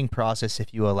all a learning process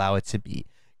if you allow it to be.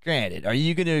 Granted, are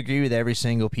you going to agree with every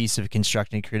single piece of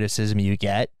constructive criticism you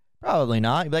get? Probably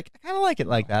not. You'd be like, I kind of like it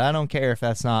like that. I don't care if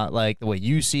that's not like the way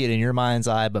you see it in your mind's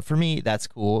eye, but for me, that's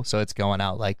cool. So it's going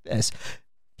out like this.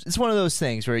 It's one of those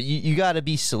things where you got to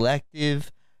be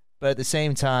selective, but at the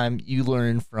same time, you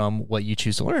learn from what you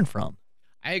choose to learn from.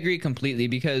 I agree completely,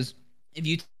 because if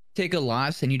you take a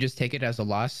loss and you just take it as a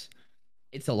loss,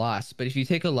 it's a loss. But if you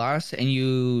take a loss and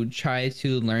you try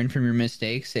to learn from your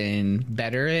mistakes and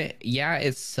better it, yeah,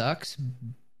 it sucks,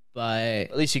 but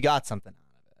At least you got something out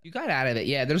of it. you got out of it.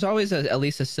 Yeah, there's always at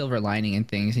least a silver lining in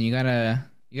things, and you gotta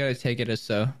take it as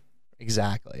so.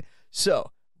 Exactly.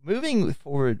 So moving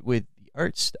forward with the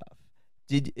art stuff,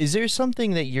 is there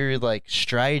something that you're like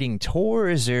striding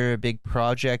toward? Is there a big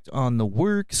project on the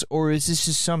works, or is this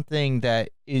just something that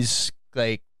is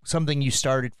like something you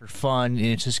started for fun and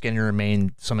it's just going to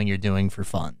remain something you're doing for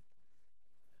fun?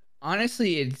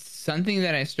 Honestly, it's something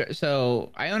that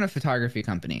so I own a photography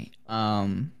company.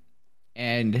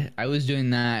 And I was doing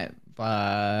that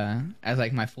as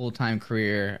like my full-time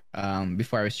career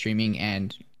before I was streaming,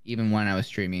 and even when I was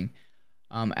streaming.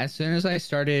 As soon as I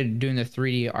started doing the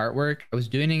 3D artwork, I was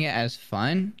doing it as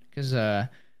fun, because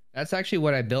that's actually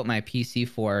what I built my PC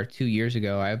for 2 years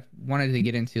ago. I wanted to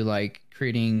get into like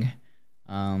creating,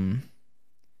 Coco.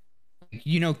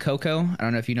 I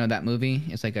don't know if you know that movie.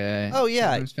 It's like a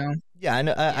children's film. Yeah, I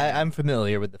know. Yeah. I'm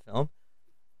familiar with the film.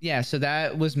 Yeah, so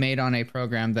that was made on a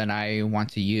program that I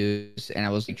want to use, and I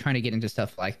was like trying to get into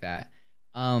stuff like that.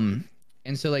 And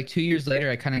so like 2 years later,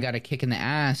 I kind of got a kick in the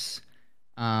ass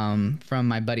from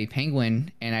my buddy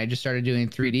Penguin, and I just started doing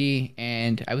 3D,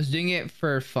 and I was doing it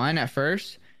for fun at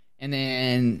first, and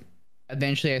then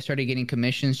eventually I started getting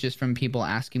commissions just from people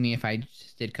asking me if I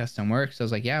just did custom work. So I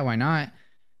was like, yeah, why not?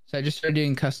 So I just started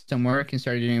doing custom work and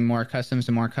started doing more customs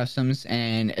and more customs,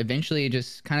 and eventually it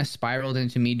just kind of spiraled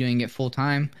into me doing it full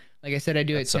time. Like I said, I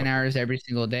do it 10 hours every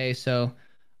single day. So,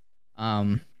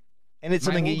 and it's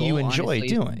something that you enjoy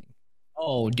doing.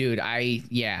 Oh, dude,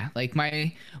 like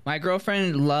my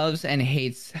girlfriend loves and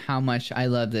hates how much I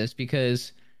love this,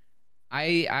 because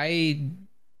I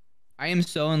am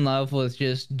so in love with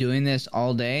just doing this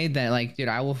all day that, like, dude,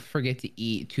 I will forget to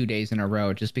eat 2 days in a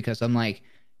row just because I'm like,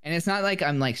 and it's not like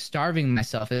I'm like starving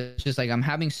myself. It's just like I'm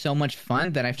having so much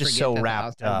fun that I just forget so that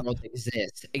wrapped the outside up. world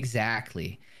exists.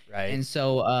 Exactly. Right. And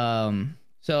so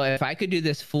if I could do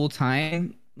this full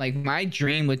time, like my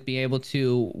dream would be able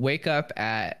to wake up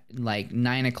at like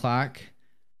 9 o'clock,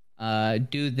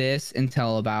 do this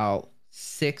until about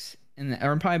 6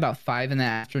 or probably about 5 in the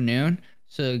afternoon.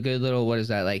 So a good little, what is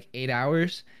that, like 8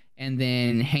 hours, and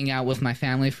then hang out with my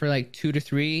family for like 2 to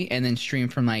 3, and then stream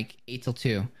from like 8 till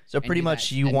 2. So pretty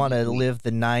much you want to live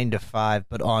the 9 to 5,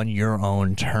 but on your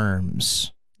own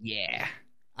terms. Yeah.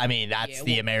 I mean, that's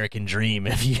the American dream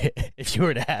if you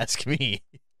were to ask me.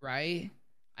 Right?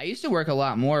 I used to work a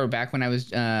lot more back when I was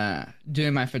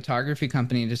doing my photography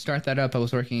company. To start that up, I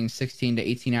was working 16 to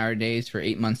 18-hour days for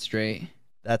 8 months straight.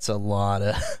 That's a lot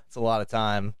of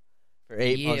time for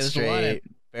 8 months straight.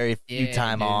 Very few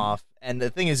time off. And the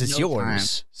thing is, it's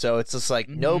yours. Time. So it's just like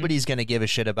nobody's going to give a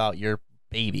shit about your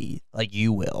baby like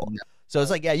you will. No. So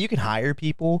it's like, yeah, you can hire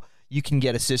people, you can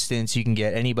get assistants, you can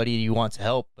get anybody you want to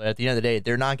help, but at the end of the day,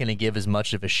 they're not going to give as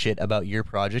much of a shit about your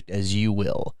project as you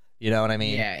will. You know what I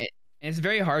mean? Yeah, it's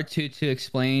very hard to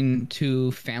explain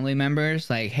to family members,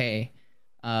 like, hey,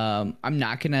 I'm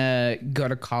not gonna go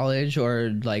to college,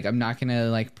 or like I'm not gonna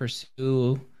like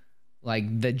pursue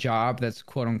like the job that's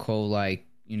quote unquote like,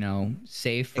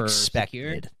 safe or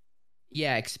secure.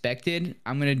 Yeah, expected.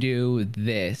 I'm gonna do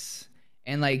this.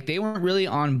 And like they weren't really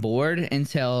on board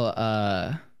until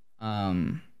I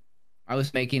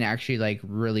was making actually like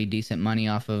really decent money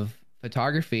off of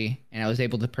photography, and I was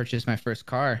able to purchase my first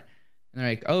car. And they're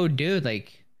like, "Oh, dude,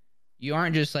 like you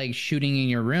aren't just like shooting in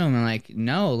your room." I'm like,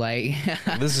 "No, like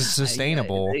this is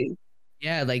sustainable."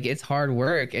 Yeah, like it's hard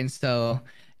work. And so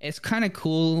it's kind of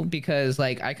cool because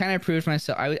like I kind of proved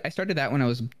myself. I started that when I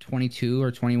was 22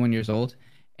 or 21 years old.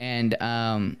 And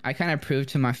I kind of proved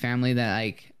to my family that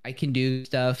like I can do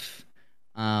stuff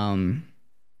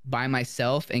by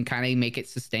myself and kind of make it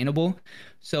sustainable.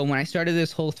 So when I started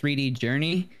this whole 3D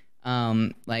journey,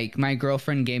 like my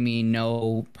girlfriend gave me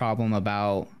no problem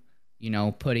about,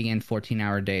 putting in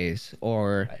 14-hour days,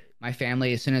 or my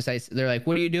family, as soon as they're like,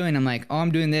 "What are you doing?" I'm like, "Oh,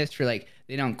 I'm doing this." For like,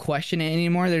 they don't question it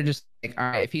anymore. They're just like, all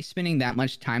right, if he's spending that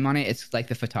much time on it, it's like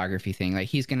the photography thing. Like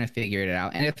he's going to figure it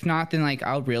out. And if not, then like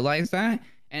I'll realize that.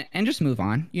 And just move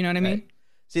on. You know what I mean?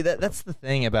 See, that's the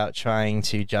thing about trying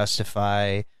to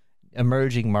justify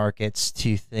emerging markets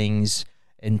to things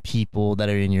and people that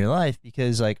are in your life,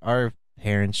 because like our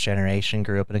parents' generation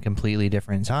grew up in a completely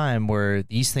different time where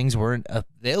these things weren't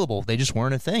available. They just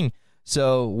weren't a thing.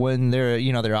 So when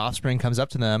their offspring comes up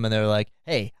to them and they're like,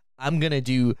 hey, I'm going to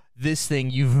do this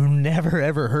thing you've never,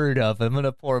 ever heard of. I'm going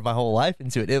to pour my whole life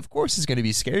into it. Of course, it's going to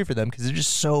be scary for them because they're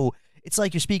just so, it's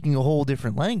like you're speaking a whole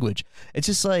different language. It's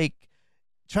just like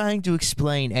trying to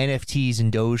explain NFTs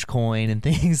and Dogecoin and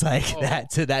things like that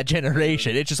to that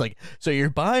generation. It's just like, so you're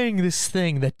buying this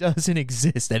thing that doesn't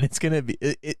exist and it's going to be,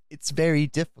 it's very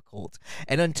difficult.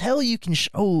 And until you can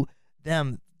show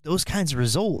them those kinds of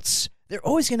results, they're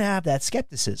always going to have that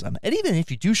skepticism. And even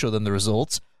if you do show them the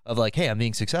results of like, hey, I'm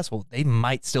being successful, they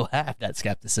might still have that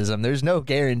skepticism. There's no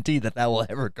guarantee that will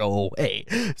ever go away.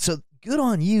 So good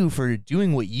on you for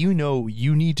doing what you know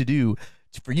you need to do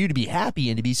for you to be happy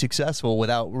and to be successful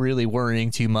without really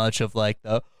worrying too much of like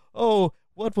oh,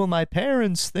 what will my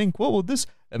parents think? What will this?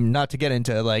 Not to get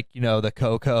into like, the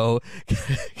Coco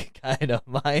kind of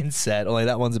mindset. Only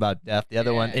that one's about death. The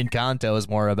other one, Encanto, is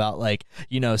more about like,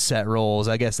 set roles.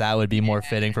 I guess that would be more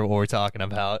fitting for what we're talking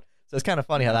about. So it's kind of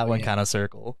funny how that one kind of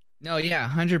circle. No, yeah,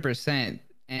 100%.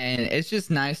 And it's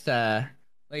just nice to,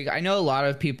 like, I know a lot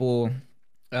of people,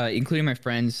 including my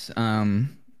friends,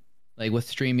 like with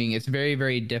streaming, it's very,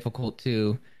 very difficult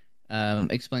to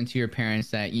explain to your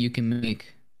parents that you can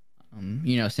make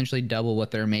essentially double what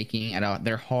they're making at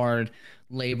their hard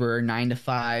labor 9 to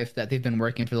 5 that they've been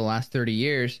working for the last 30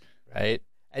 years. Right.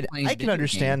 And I can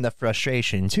understand the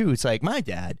frustration too. It's like my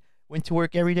dad went to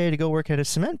work every day to go work at a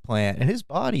cement plant, and his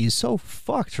body is so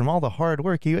fucked from all the hard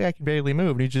work. I can barely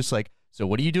move. And he's just like, so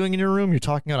what are you doing in your room? You're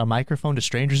talking on a microphone to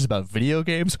strangers about video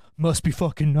games? Must be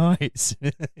fucking nice.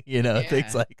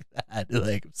 Things like that.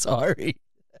 Like, I'm sorry.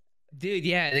 Dude,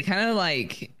 yeah, they kind of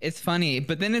like, it's funny,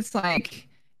 but then it's like,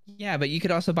 yeah, but you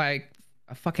could also buy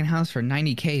a fucking house for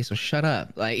 $90K, so shut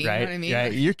up. Like, you know what I mean? Yeah,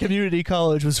 your community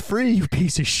college was free, you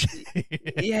piece of shit.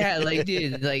 Yeah, like,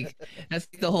 dude, like, that's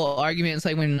the whole argument. It's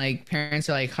like when, like, parents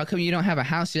are like, how come you don't have a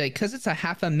house? You're like, because it's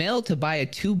 $500,000 to buy a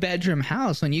 2-bedroom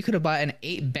house when you could have bought an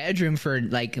 8-bedroom for,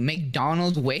 like,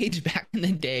 McDonald's wage back in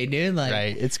the day, dude. Like,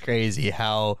 right, it's crazy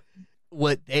how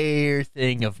what their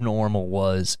thing of normal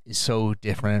was is so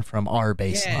different from our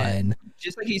baseline. Yeah,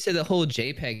 just like you said, the whole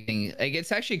JPEG thing, like,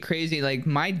 it's actually crazy. Like,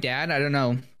 my dad, I don't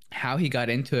know how he got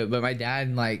into it, but my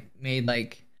dad like made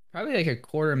like probably like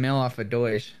 $250,000 off of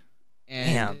Doge.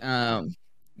 And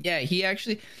yeah,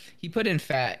 he put in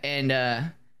fat, and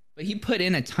but he put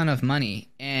in a ton of money,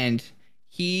 and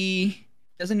he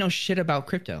doesn't know shit about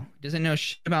crypto, doesn't know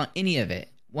shit about any of it.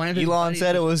 One of his Elon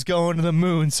said it was going to the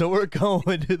moon, so we're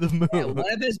going to the moon. Yeah,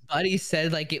 one of his buddies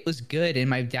said like it was good, and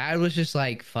my dad was just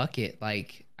like, fuck it,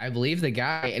 like, I believe the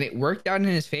guy, and it worked out in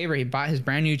his favor. He bought his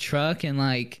brand new truck and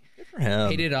like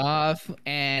paid it off,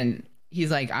 and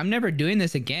he's like, I'm never doing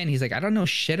this again. He's like, I don't know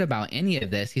shit about any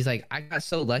of this. He's like, I got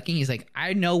so lucky. He's like,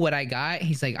 I know what I got.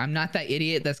 He's like, I'm not that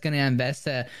idiot that's gonna invest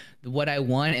what I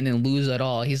want and then lose it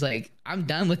all. He's like, I'm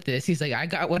done with this. He's like, I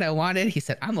got what I wanted. He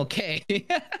said, I'm okay.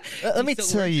 Let me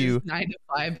tell you, 9 to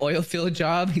 5 oil field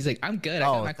job. He's like, I'm good. I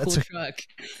got my cool truck.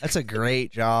 That's a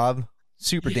great job.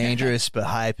 Super dangerous, but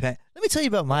high pay. Let me tell you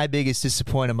about my biggest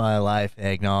disappointment in my life,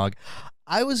 Eggnog.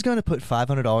 I was going to put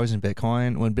 $500 in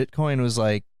Bitcoin when Bitcoin was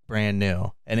like brand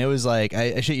new. And it was like,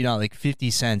 I shit you not, like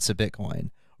 50 cents a Bitcoin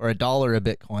or $1 a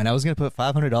Bitcoin. I was going to put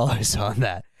 $500 on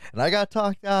that. And I got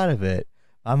talked out of it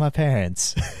by my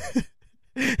parents.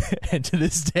 And to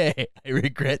this day, I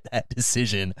regret that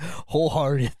decision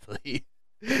wholeheartedly.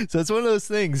 So it's one of those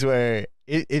things where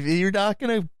if you're not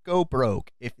going to go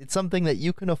broke, if it's something that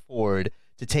you can afford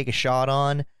to take a shot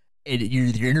on, and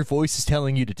your inner voice is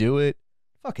telling you to do it,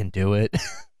 fucking do it.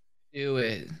 Do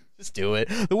it. Just do it.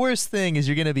 The worst thing is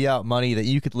you're going to be out money that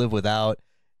you could live without.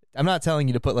 I'm not telling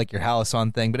you to put like your house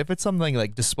on thing, but if it's something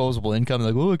like disposable income,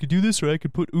 like, oh, I could do this, or I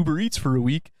could put Uber Eats for a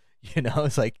week,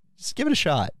 it's like, just give it a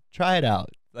shot. Try it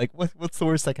out. Like, what's the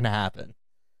worst that can happen?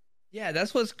 Yeah,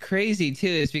 that's what's crazy too,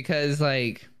 is because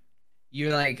like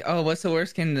you're like, oh, what's the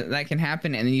worst that can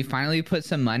happen, and then you finally put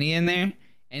some money in there,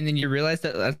 and then you realize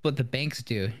that that's what the banks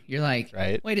do. You're like,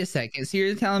 right? Wait a second, so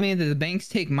you're telling me that the banks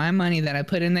take my money that I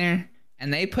put in there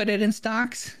and they put it in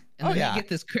stocks, and then you get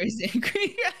this crazy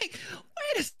increase. You're like,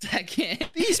 wait a second,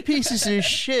 these pieces of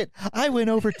shit. I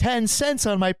went over 10 cents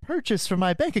on my purchase from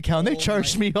my bank account. They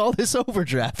charged me all this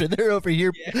overdraft, and they're over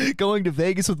here going to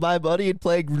Vegas with my buddy and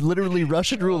playing literally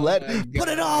Russian roulette. Put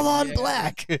it all on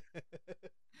black.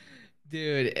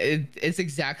 Dude, it's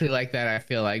exactly like that. I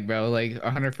feel like, bro, like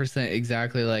 100%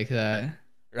 exactly like that.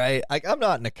 Right? Like, I'm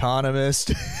not an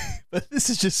economist, but this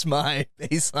is just my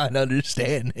baseline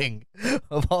understanding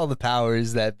of all the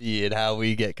powers that be and how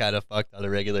we get kind of fucked on a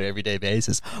regular everyday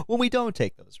basis when we don't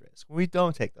take those risks, when we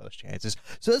don't take those chances.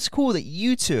 So it's cool that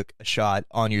you took a shot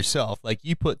on yourself. Like,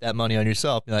 you put that money on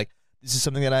yourself. You're like, this is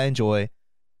something that I enjoy,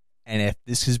 and if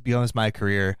this becomes my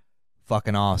career,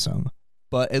 fucking awesome.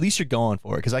 But at least you're going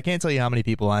for it, because I can't tell you how many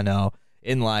people I know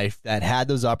in life that had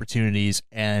those opportunities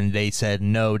and they said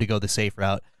no to go the safe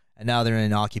route, and now they're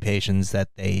in occupations that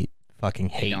they fucking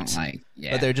hate. They don't like.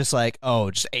 Yeah. But they're just like,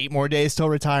 oh, just 8 more days till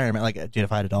retirement. Like, dude,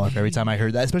 if I had $1 for every time I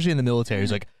heard that, especially in the military,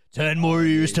 it's like 10 more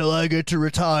years till I get to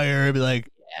retire. I'd be like,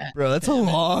 bro, that's a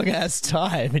long ass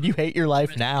time, and you hate your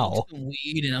life now. Some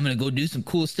weed, and I'm gonna go do some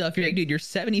cool stuff. You're like, dude, you're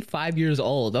 75 years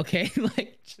old. Okay,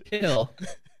 like, chill.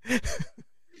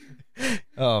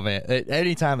 Oh man,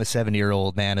 anytime a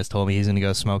 70-year-old man has told me he's gonna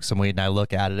go smoke some weed, and I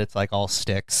look at it, it's like all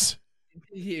sticks.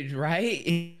 Dude,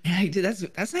 right? Dude, that's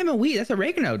not even weed. That's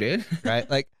oregano, dude. Right?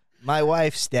 Like my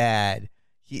wife's dad,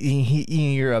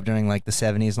 he grew up during like the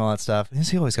 70s and all that stuff. And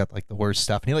he always got like the worst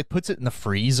stuff, and he like puts it in the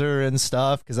freezer and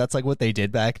stuff because that's like what they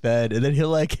did back then. And then he'll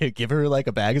like give her like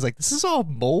a bag. He's like, this is all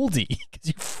moldy because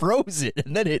you froze it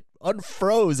and then it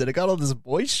unfroze and it got all this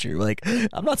moisture. Like,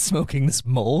 I'm not smoking this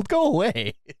mold. Go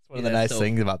away. It's one of the nice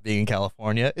things about being in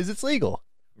California is it's legal.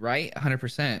 Right,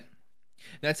 100%.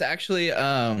 That's actually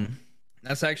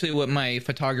what my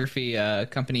photography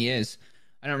company is.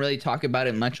 I don't really talk about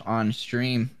it much on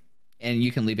stream, and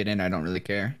you can leave it in. I don't really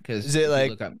care. Because is it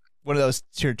like one of those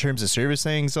terms of service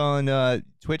things on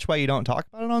Twitch why you don't talk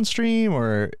about it on stream,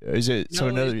 or is it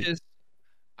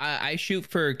I shoot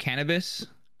for cannabis.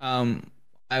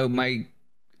 My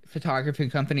photography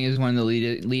company is one of the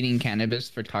leading cannabis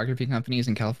photography companies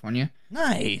in California.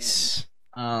 Nice.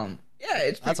 Yeah,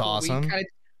 that's cool. Awesome. We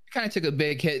kind of took a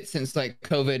big hit since like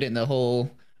COVID and the whole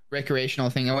recreational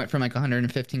thing. I went from like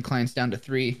 115 clients down to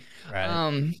 3.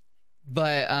 Right.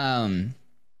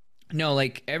 No,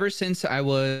 like ever since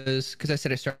because I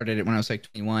said I started it when I was like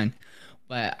 21,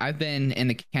 but I've been in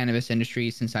the cannabis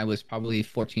industry since I was probably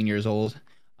 14 years old.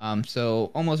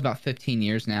 So almost about 15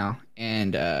 years now.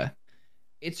 And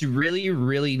it's really,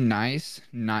 really nice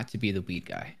not to be the weed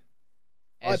guy.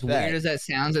 As weird as that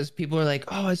sounds, as people are like,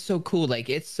 oh, it's so cool. Like,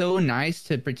 it's so nice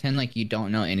to pretend like you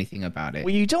don't know anything about it.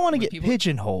 Well, you don't want to get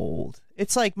pigeonholed.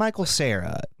 It's like Michael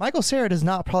Cera. Michael Cera does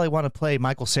not probably want to play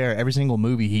Michael Cera every single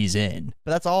movie he's in.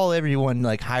 But that's all everyone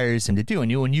like hires him to do.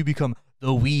 And when you become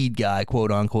the weed guy,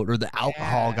 quote unquote, or the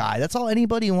alcohol guy, that's all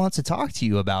anybody wants to talk to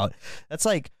you about. That's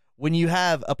like when you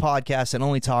have a podcast that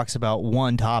only talks about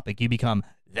one topic, you become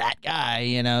that guy,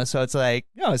 you know? So it's like,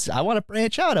 no, I want to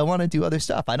branch out. I want to do other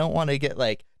stuff. I don't want to get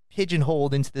like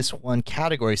pigeonholed into this one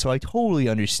category. So I totally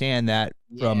understand that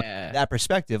from that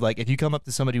perspective. Like if you come up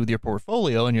to somebody with your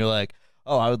portfolio and you're like,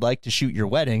 oh, I would like to shoot your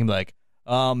wedding, I'm like,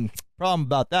 problem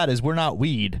about that is we're not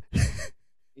weed.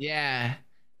 Yeah.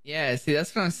 See,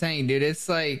 that's what I'm saying, dude. It's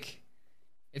like,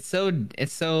 it's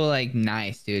so like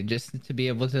nice, dude, just to be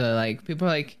able to like, people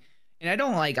are like, and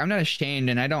I'm not ashamed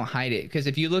and I don't hide it. Because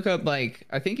if you look up, like,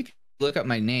 I think if you look up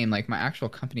my name, like my actual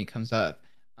company comes up.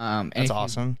 And that's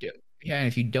awesome. And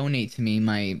if you donate to me,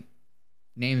 my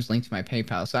name's linked to my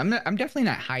PayPal. So I'm definitely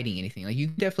not hiding anything. Like you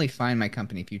can definitely find my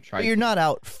company if you try. But you're not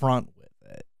out front with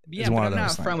it. Yeah, but I'm not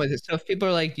out front with it. So if people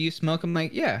are like, do you smoke? I'm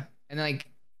like, yeah. And like,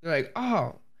 they're like,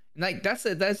 oh, and like, that's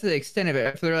the extent of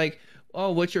it. If they're like, oh,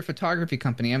 what's your photography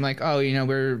company? I'm like, oh,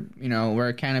 we're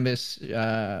a cannabis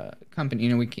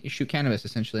company. We shoot cannabis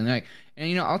essentially. And they're like,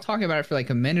 and I'll talk about it for like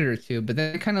a minute or two, but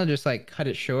then kind of just like cut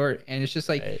it short. And it's just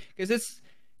like, because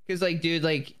like, dude,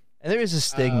 like, and there is a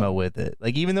stigma with it.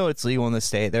 Like, even though it's legal in the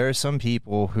state, there are some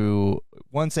people who,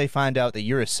 once they find out that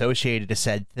you're associated to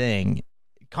said thing,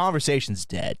 conversation's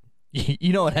dead.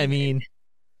 You know what I mean?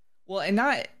 Well,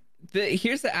 and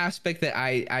here's the aspect that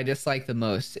I dislike the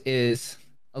most is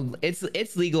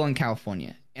it's legal in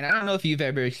California. And I don't know if you've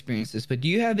ever experienced this, but do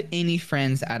you have any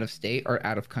friends out of state or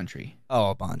out of country? Oh,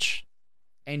 a bunch.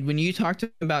 And when you talk to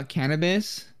them about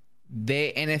cannabis,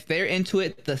 if they're into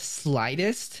it the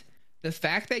slightest, the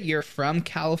fact that you're from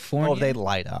California, they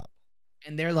light up.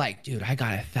 And they're like, dude, I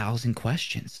got 1,000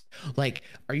 questions. Like,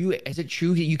 is it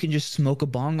true that you can just smoke a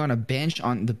bong on a bench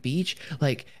on the beach?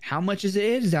 Like, how much is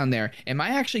it down there? Am I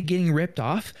actually getting ripped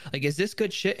off? Like, is this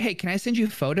good shit? Hey, can I send you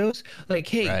photos? Like,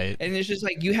 hey, right. And it's just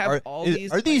like, you have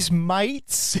these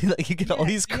mites? Like, you get all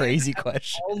these crazy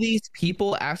questions. All these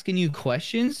people asking you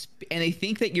questions, and they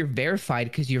think that you're verified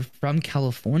because you're from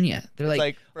California. They're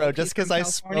like, bro, just because I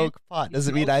smoke pot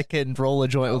doesn't mean I can roll a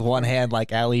joint with one hand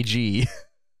like Ali G.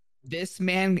 This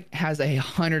man has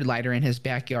 100 lighter in his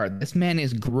backyard. This man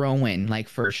is growing, like,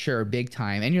 for sure, big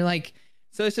time. And you're like,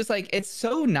 so it's just like, it's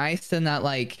so nice to not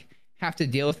like have to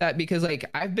deal with that, because like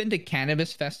I've been to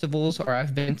cannabis festivals, or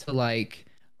I've been to like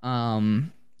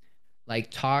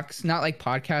talks, not like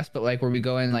podcasts, but like where we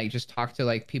go and like just talk to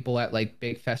like people at like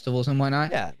big festivals and whatnot.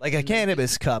 Yeah, like a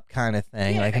cannabis cup kind of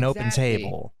thing, like an open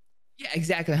table. Yeah,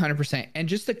 exactly, 100%. And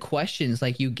just the questions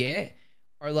like you get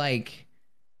are like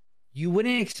you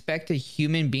wouldn't expect a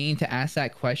human being to ask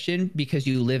that question because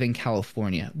you live in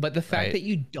California. But the fact Right. that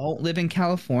you don't live in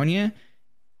California,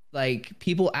 like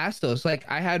people ask those. Like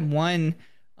I had one,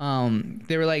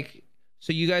 they were like,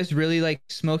 "So you guys really like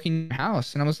smoking in your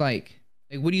house?" And I was like,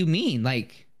 what do you mean?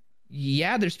 Like,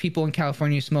 yeah, there's people in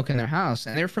California who smoke in their house,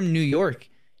 and they're from New York.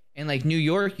 And like New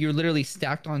York, you're literally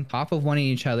stacked on top of one of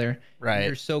each other, and Right.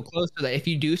 you're so close to that. If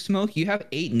you do smoke, you have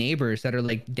 8 neighbors that are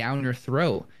like down your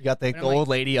throat. You got the But I'm like, old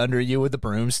lady under you with the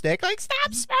broomstick, like,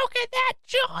 stop smoking that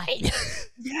joint.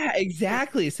 yeah,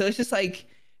 exactly. So it's just like,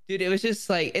 dude, it was just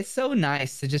like, it's so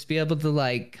nice to just be able to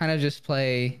like kind of just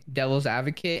play devil's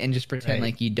advocate and just pretend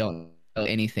Right. like you don't know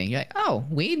anything. You're like, oh,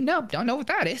 weed? No, don't know what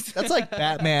that is. That's like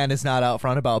Batman is not out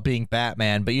front about being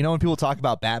Batman, but you know when people talk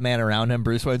about Batman around him,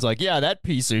 Bruce Wayne's like, yeah, that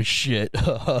piece of shit.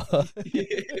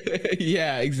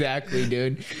 Yeah, exactly,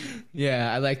 dude.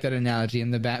 Yeah, I like that analogy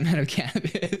in the Batman of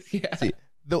cannabis. Yeah. See,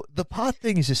 the pot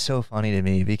thing is just so funny to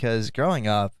me because growing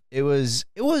up, it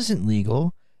wasn't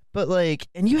legal, but like,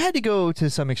 and you had to go to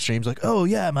some extremes, like, oh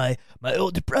yeah, my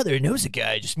older brother knows a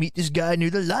guy. Just meet this guy near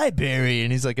the library,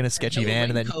 and he's like in a sketchy van,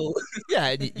 and then yeah,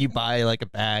 and you buy like a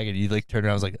bag, and you like turn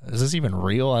around, I was like, is this even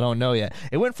real? I don't know yet.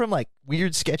 It went from like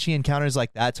weird, sketchy encounters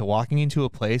like that to walking into a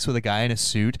place with a guy in a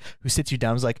suit who sits you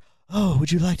down, and is like, oh,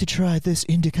 would you like to try this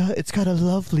indica? It's got a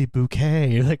lovely bouquet.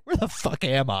 You're like, where the fuck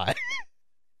am I?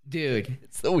 Dude.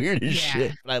 It's the weirdest Yeah.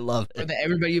 shit, but I love Or it. that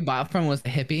everybody you bought from was a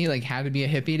hippie, like had to be a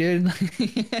hippie, dude.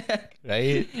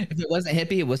 Right? If it wasn't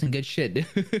hippie, it wasn't good shit,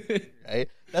 dude. Right?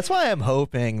 That's why I'm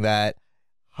hoping that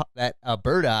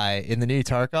Bird Eye in the new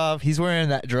Tarkov, he's wearing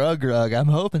that drug rug. I'm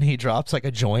hoping he drops like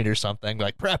a joint or something.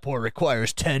 Like, Prepor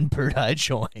requires 10 Bird Eye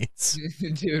joints.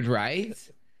 Dude, right?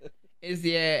 Is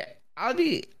yeah, I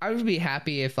would be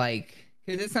happy if like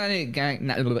because it's not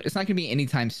gonna be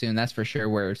anytime soon. That's for sure.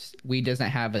 Where weed doesn't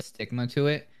have a stigma to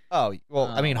it. Oh, well,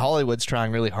 I mean, Hollywood's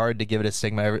trying really hard to give it a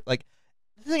stigma. Like,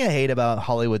 the thing I hate about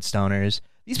Hollywood stoners,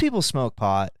 these people smoke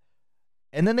pot,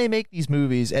 and then they make these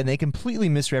movies, and they completely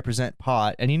misrepresent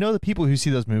pot. And you know the people who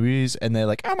see those movies, and they're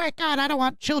like, oh my God, I don't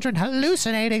want children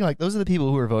hallucinating. Like, those are the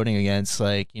people who are voting against,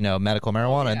 like, you know, medical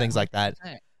marijuana and things like that.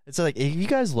 It's like, if you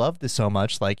guys love this so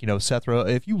much, like, you know, Seth Rogen,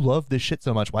 if you love this shit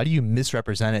so much, why do you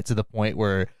misrepresent it to the point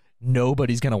where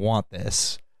nobody's going to want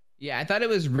this? Yeah, I thought it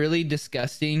was really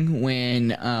disgusting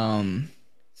when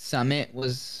Summit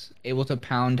was able to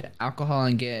pound alcohol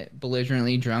and get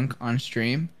belligerently drunk on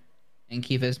stream and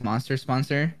keep his Monster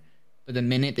sponsor. But the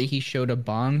minute that he showed a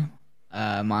bong,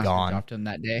 Monster Gone. dropped him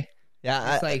that day.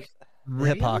 Yeah, It's like,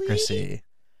 really? hypocrisy.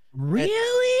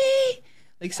 Really?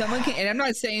 Like someone can, and I'm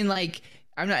not saying like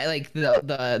I'm not like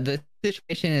the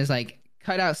situation is like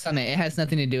cut out Summit. It has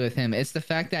nothing to do with him. It's the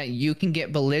fact that you can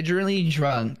get belligerently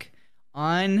drunk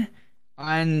on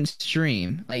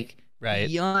stream, like Right.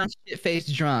 beyond shit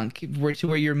faced drunk, where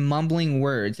you're mumbling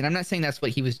words. And I'm not saying that's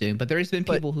what he was doing, but there's been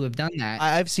people who have done that.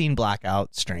 I've seen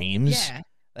blackout streams. Yeah,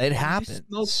 It you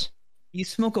happens. You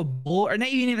smoke a bowl, or not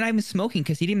even smoking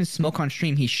because he didn't even smoke on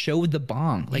stream. He showed the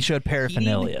bong. He showed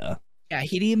paraphernalia. Yeah,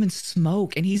 he didn't even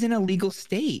smoke, and he's in a legal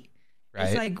state. Right.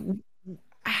 It's like,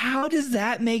 how does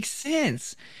that make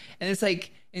sense? And it's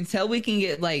like, until we can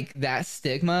get like that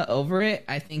stigma over it,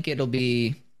 I think it'll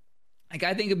be like,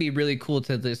 I think it'd be really cool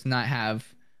to just not have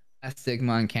a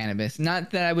stigma on cannabis.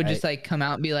 Not that I would just like come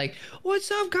out and be like, "What's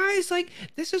up, guys? Like,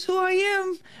 this is who I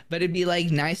am." But it'd be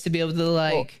like nice to be able to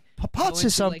like. Pot's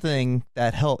is something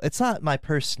that help. It's not my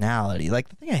personality. Like,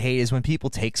 the thing I hate is when people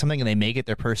take something and they make it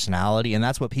their personality, and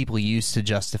that's what people use to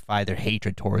justify their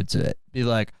hatred towards it. Be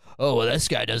like, oh, well, this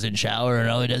guy doesn't shower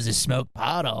and all he does is smoke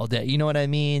pot all day. You know what I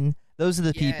mean? Those are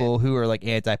the people who are like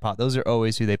anti-pot. Those are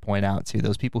always who they point out to.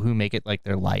 Those people who make it like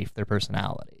their life, their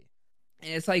personality.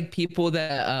 And it's like people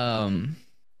that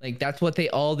like that's what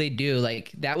they do.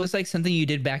 Like that was like something you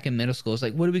did back in middle school. It's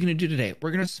like, what are we gonna do today?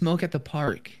 We're gonna smoke at the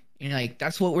park. And you're like,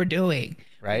 that's what we're doing.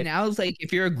 Right. And now it's like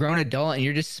if you're a grown adult and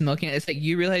you're just smoking, it's like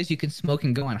you realize you can smoke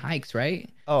and go on hikes, right?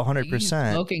 Oh, 100%. You can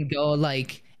smoke and go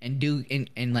like and do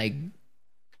and like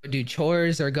do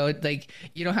chores or go like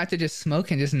you don't have to just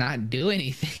smoke and just not do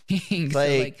anything. So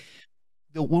like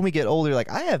when we get older, like,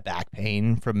 I have back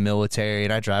pain from military,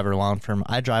 and I drive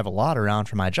a lot around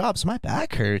for my job, so my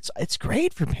back hurts. It's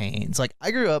great for pains. Like,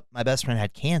 I grew up, my best friend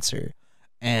had cancer,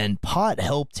 and pot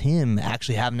helped him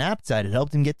actually have an appetite. It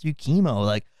helped him get through chemo.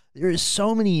 Like, there's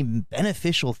so many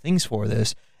beneficial things for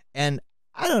this, and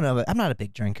I don't know, I'm not a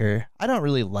big drinker. I don't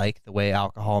really like the way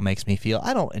alcohol makes me feel.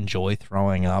 I don't enjoy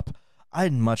throwing up.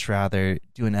 I'd much rather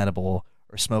do an edible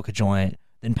or smoke a joint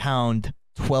than pound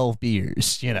 12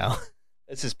 beers, you know?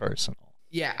 This is personal.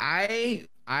 yeah, I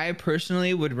I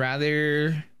personally would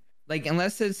rather, like,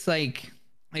 unless it's like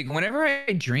whenever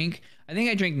I drink, I think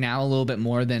I drink now a little bit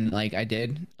more than like I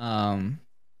did. I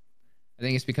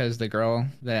think it's because the girl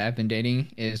that I've been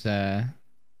dating is Well,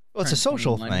 it's a turned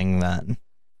social 21. thing then.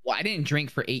 Well, I didn't drink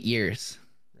for 8 years.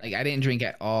 Like I didn't drink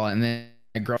at all. And then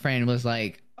my girlfriend was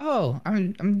like, "Oh,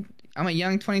 I'm a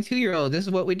young 22-year-old. This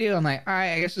is what we do." I'm like, "All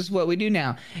right, I guess this is what we do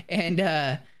now." And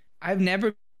I've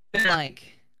never been like,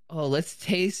 "Oh, let's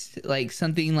taste like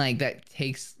something like that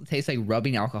tastes like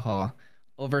rubbing alcohol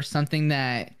over something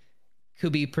that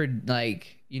could be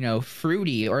like,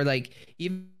 fruity or like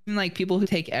even like people who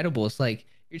take edibles. Like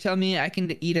you're telling me I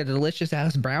can eat a delicious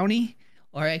ass brownie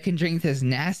or I can drink this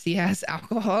nasty ass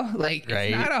alcohol. Like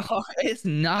Right. it's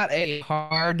not a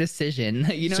hard decision.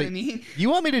 You know So what I mean? you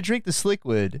want me to drink this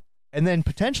liquid and then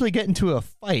potentially get into a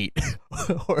fight,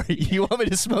 or you want me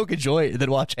to smoke a joint and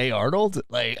then watch Hey Arnold?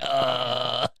 Like,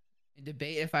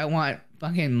 Debate if I want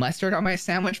fucking mustard on my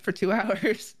sandwich for 2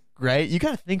 hours. right? You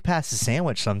got to think past the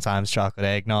sandwich sometimes, chocolate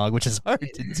eggnog, which is hard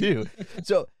to do.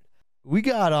 So we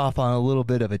got off on a little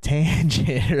bit of a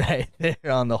tangent right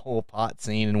there on the whole pot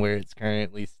scene and where it's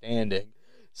currently standing.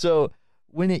 So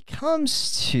when it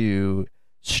comes to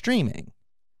streaming,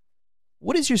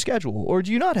 what is your schedule? Or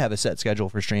do you not have a set schedule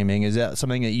for streaming? Is that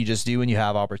something that you just do when you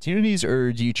have opportunities,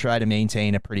 or do you try to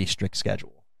maintain a pretty strict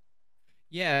schedule?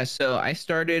 Yeah, so I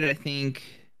started, I think,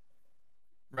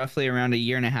 roughly around a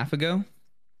year and a half ago.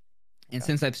 And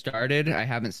since I've started, I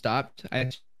haven't stopped.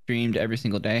 I've streamed every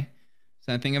single day.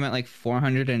 So I think I'm at like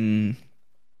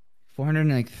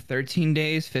 413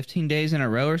 days, 15 days in a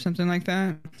row or something like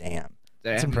that. Damn. That I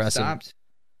That's haven't impressive. stopped.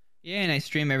 Yeah, and I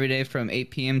stream every day from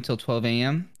 8 p.m. till 12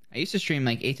 a.m. I used to stream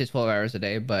like 8 to 12 hours a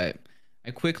day, but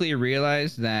I quickly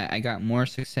realized that I got more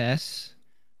success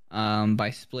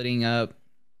by splitting up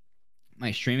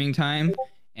my streaming time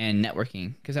and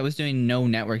networking, because I was doing no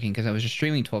networking because I was just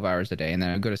streaming 12 hours a day and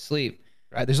then I'd go to sleep.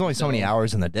 Right. There's only so many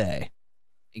hours in the day.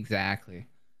 Exactly.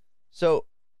 So,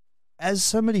 as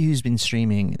somebody who's been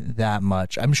streaming that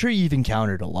much, I'm sure you've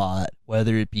encountered a lot,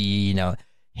 whether it be,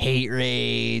 hate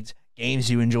raids, games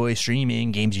you enjoy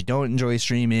streaming, games you don't enjoy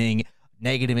streaming,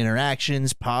 negative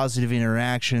interactions, positive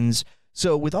interactions.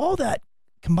 So, with all that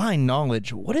combined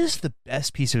knowledge, what is the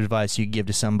best piece of advice you give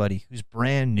to somebody who's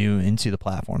brand new into the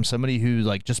platform? Somebody who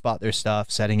like just bought their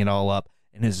stuff, setting it all up,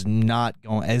 and is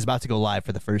about to go live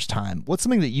for the first time. What's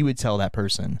something that you would tell that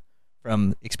person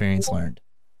from experience learned?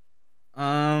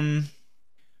 For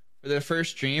the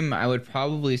first stream, I would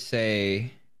probably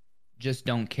say just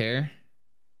don't care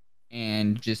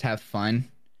and just have fun.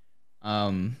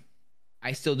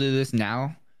 I still do this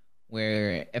now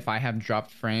where if I have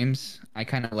dropped frames, I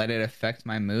kind of let it affect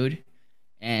my mood.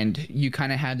 And you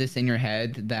kind of have this in your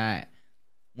head that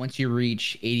once you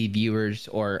reach 80 viewers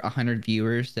or 100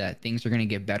 viewers, that things are going to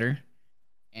get better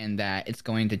and that it's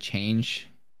going to change.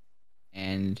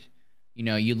 And,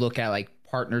 you look at like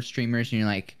partner streamers and you're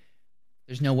like,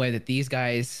 there's no way that these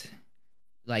guys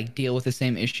like deal with the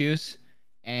same issues.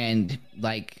 And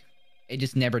like, it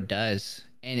just never does.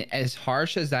 And as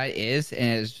harsh as that is,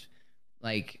 and as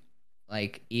like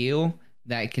ew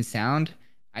that can sound,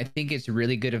 I think it's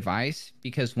really good advice,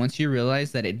 because once you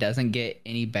realize that it doesn't get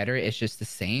any better, it's just the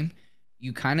same,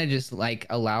 you kind of just like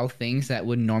allow things that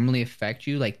would normally affect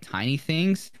you, like tiny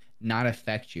things, not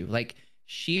affect you. Like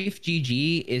Sheaf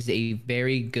GG is a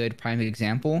very good prime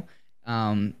example.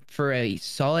 For a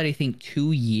solid, I think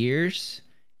 2 years,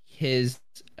 his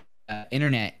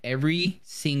internet every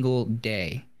single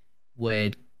day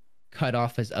would cut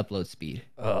off his upload speed.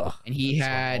 Ugh, And he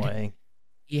had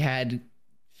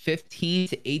 15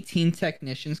 to 18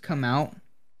 technicians come out.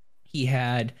 He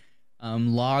had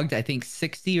logged, I think,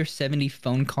 60 or 70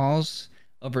 phone calls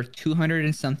over 200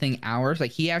 and something hours.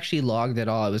 Like he actually logged it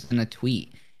all. It was in a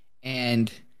tweet.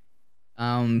 And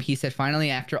he said finally,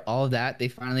 after all of that, they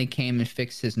finally came and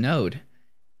fixed his node.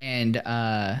 And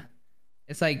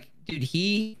it's like, dude,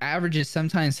 he averages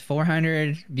sometimes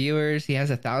 400 viewers. He has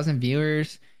 1,000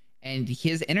 viewers, and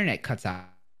his internet cuts out.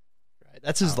 Right.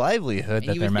 That's his livelihood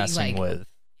that they're messing with.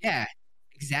 Yeah,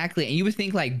 exactly. And you would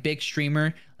think like big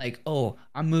streamer, like, oh,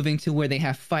 I'm moving to where they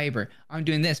have fiber. I'm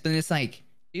doing this. But it's like,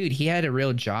 dude, he had a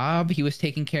real job. He was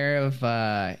taking care of,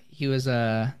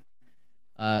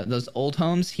 those old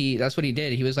homes. That's what he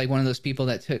did. He was like one of those people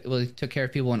that took care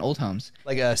of people in old homes.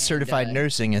 Like a certified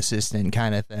nursing assistant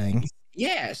kind of thing.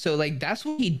 Yeah. So like, that's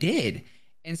what he did.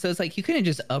 And so it's like, you couldn't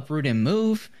just uproot and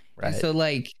move. Right. And so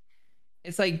like,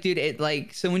 it's like, dude, it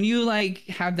like, so when you like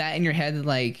have that in your head,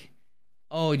 like,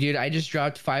 oh, dude, I just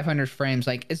dropped 500 frames.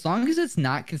 Like, as long as it's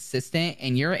not consistent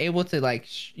and you're able to like,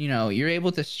 you're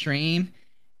able to stream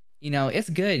it's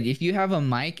good. If you have a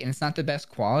mic and it's not the best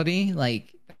quality,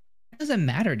 like it doesn't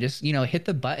matter. Just, hit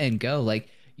the button, go. Like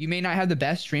you may not have the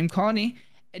best stream quality.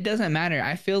 It doesn't matter.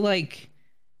 I feel like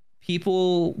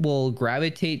people will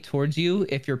gravitate towards you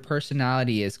if your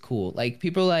personality is cool. Like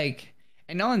people like,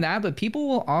 and not only that, but people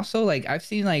will also like, I've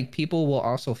seen like people will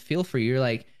also feel for you. You're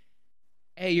like,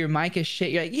 hey, your mic is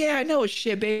shit. You're like, yeah, I know it's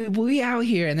shit, baby. But we out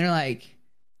here. And they're like,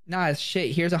 nah, it's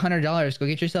shit. Here's $100. Go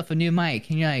get yourself a new mic.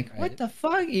 And you're like, what Right. the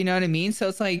fuck? You know what I mean? So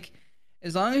it's like,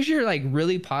 as long as you're like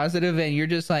really positive and you're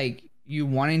just like, you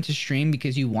wanting to stream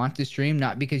because you want to stream,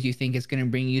 not because you think it's going to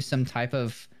bring you some type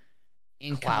of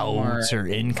income Clouds or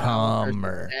income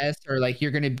or success, or like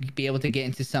you're going to be able to get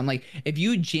into some, like if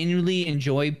you genuinely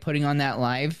enjoy putting on that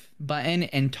live button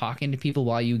and talking to people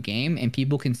while you game and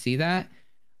people can see that,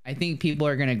 I think people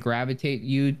are going to gravitate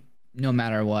you no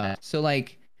matter what. So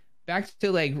like back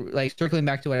to like circling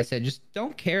back to what I said, just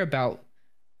don't care about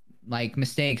like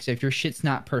mistakes if your shit's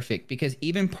not perfect, because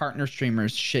even partner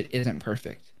streamers shit isn't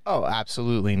perfect. oh,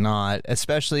 absolutely not.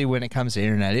 Especially when it comes to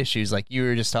internet issues, like you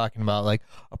were just talking about, like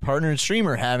a partnered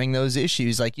streamer having those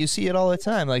issues. Like you see it all the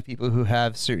time, like people who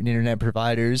have certain internet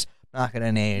providers. Not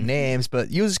gonna name names, but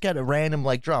you just get a random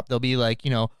like drop. They'll be like,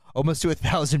 almost to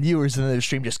 1,000 viewers, and then their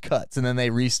stream just cuts, and then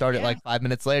they restart it Yeah. like 5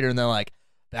 minutes later, and they're like,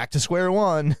 back to square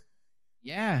one.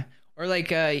 Yeah. Or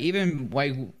like even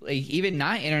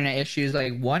not internet issues,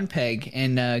 like One Peg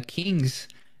and Kings,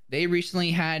 they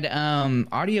recently had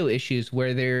audio issues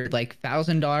where their like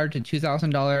 $1,000 to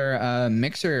 $2,000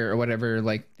 mixer or whatever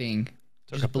like thing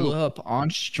Took a just blew poop. up on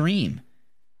stream.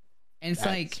 And it's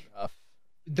That's like rough.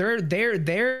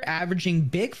 they're averaging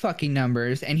big fucking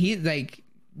numbers, and he's like,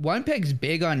 One Peg's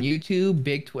big on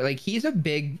YouTube, like he's a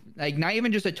big, like not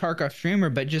even just a Tarkov streamer,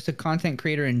 but just a content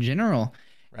creator in general.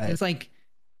 And Right. it's like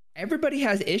everybody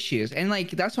has issues, and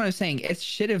like that's what I'm saying. It's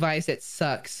shit advice that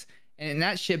sucks, and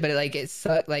that shit, but like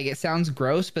it sounds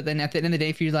gross. But then at the end of the day,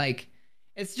 if you're like,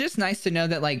 it's just nice to know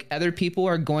that like other people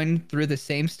are going through the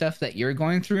same stuff that you're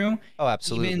going through, Oh, even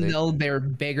absolutely. though they're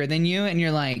bigger than you, and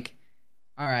you're like,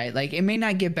 all right, like it may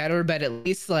not get better, but at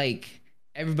least like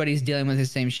everybody's dealing with the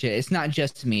same shit. It's not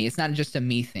just me. It's not just a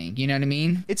me thing. You know what I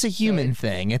mean? It's a So human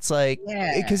thing. It's like,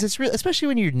 yeah, because it's real, especially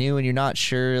when you're new and you're not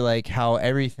sure like how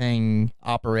everything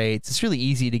operates. It's really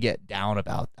easy to get down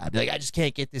about that. Be like, I just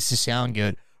can't get this to sound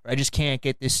good, or I just can't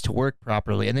get this to work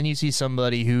properly. And then you see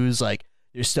somebody who's like,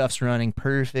 their stuff's running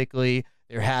perfectly.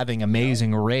 They're having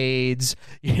amazing raids.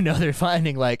 They're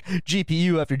finding like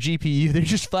GPU after GPU. They're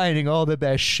just finding all the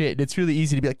best shit. And it's really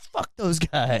easy to be like, fuck those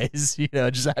guys,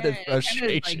 just out of yeah, and it's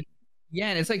frustration. like,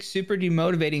 yeah, and it's like super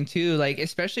demotivating too. Like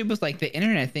especially with like the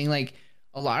internet thing. Like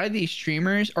a lot of these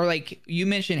streamers, or like you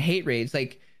mentioned hate raids.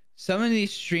 Like some of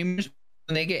these streamers,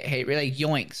 when they get hate raid, like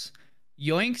Yoinks.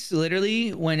 Yoinks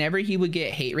literally, whenever he would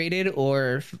get hate rated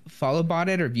or follow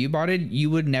botted or view botted, you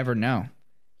would never know.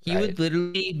 He Right. would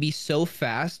literally be so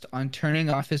fast on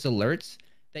turning off his alerts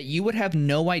that you would have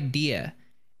no idea.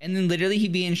 And then literally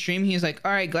he'd be in stream. He's like,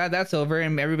 all right, glad that's over.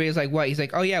 And everybody's like, what? He's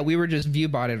like, oh yeah, we were just view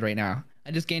botted right now.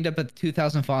 I just gained up at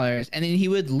 2,000 followers. And then he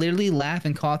would literally laugh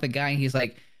and call out the guy. And he's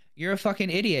like, you're a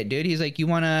fucking idiot, dude. He's like,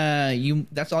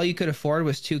 that's all you could afford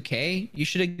was 2K. You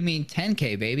should have given me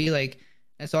 10K, baby. Like,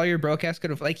 that's all your broke ass could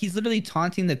have. Like, he's literally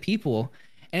taunting the people.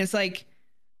 And it's like,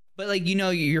 but like,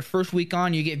 your first week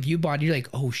on, you get view bot. You're like,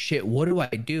 oh shit, what do I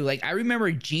do? Like, I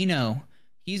remember Gino.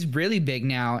 He's really big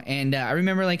now, and I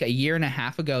remember like a year and a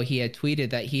half ago, he had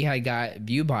tweeted that he had got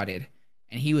view botted,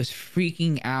 and he was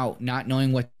freaking out, not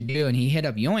knowing what to do. And he hit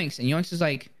up Yoinks, and Yoinks is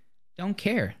like, "Don't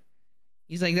care."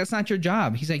 He's like, "That's not your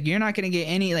job." He's like, "You're not gonna get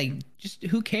any like, just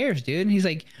who cares, dude?" And he's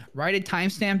like, "Write a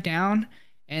timestamp down,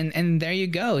 and there you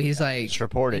go." He's like, Just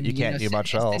report it. You can't do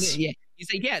much else. yeah.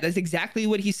 He's like, yeah, that's exactly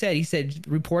what he said. He said,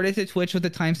 report it to Twitch with the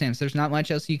timestamps. There's not much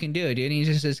else you can do, dude. And he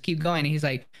just says, keep going. And he's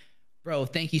like, bro,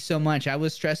 thank you so much. I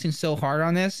was stressing so hard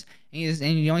on this. And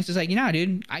Yoinks is like,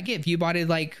 dude, I get view botted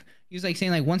like, he was like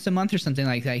saying like once a month or something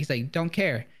like that. He's like, don't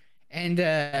care. And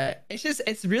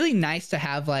it's really nice to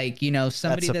have like,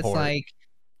 somebody that's like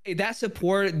that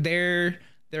support. They're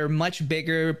much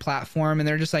bigger platform, and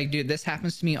they're just like, dude, this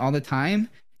happens to me all the time.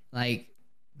 Like,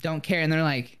 don't care. And they're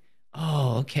like,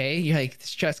 oh, okay. You're like, the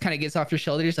stress kind of gets off your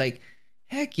shoulders. Like,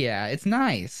 heck yeah, it's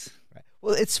nice. Right.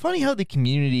 Well, it's funny how the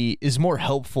community is more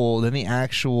helpful than the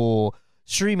actual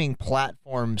streaming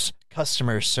platform's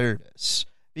customer service,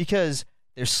 because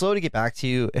they're slow to get back to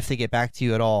you if they get back to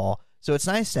you at all. So it's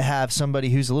nice to have somebody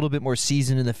who's a little bit more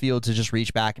seasoned in the field to just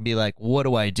reach back and be like, what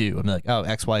do I do? I'm like, oh,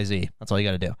 XYZ. That's all you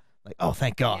got to do. Like, oh,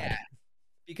 thank God. Yeah.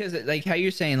 Because like how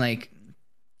you're saying, like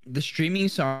the streaming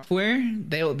software,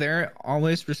 their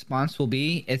always response will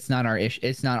be, it's not our issue.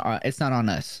 It's not on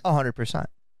us. 100%.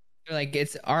 Like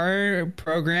it's our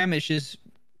program. It's just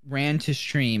ran to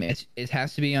stream. It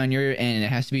has to be on your end. It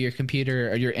has to be your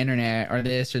computer or your internet or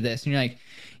this or this. And you're like,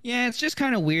 yeah, it's just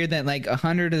kind of weird that like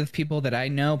 100 of the people that I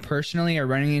know personally are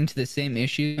running into the same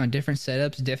issue on different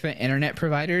setups, different internet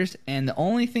providers, and the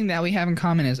only thing that we have in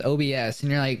common is OBS.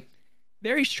 And you're like,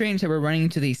 very strange that we're running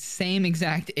into the same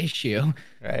exact issue.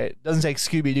 Right? Doesn't take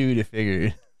Scooby Doo to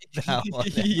figure that one out.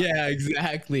 Yeah,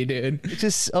 exactly, dude. It's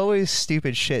just always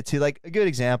stupid shit too. Like a good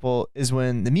example is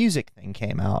when the music thing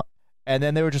came out, and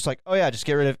then they were just like, "Oh yeah, just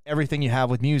get rid of everything you have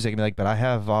with music." And be like, "But I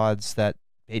have VODs that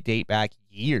they date back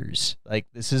years. Like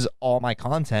this is all my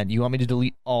content. You want me to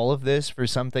delete all of this for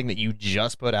something that you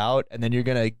just put out, and then you're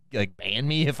gonna like ban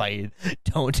me if I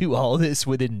don't do all this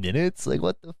within minutes? Like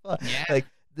what the fuck?" Yeah. Like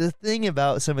the thing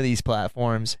about some of these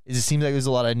platforms is it seems like there's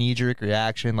a lot of knee-jerk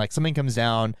reaction. Like something comes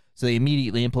down, so they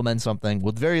immediately implement something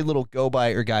with very little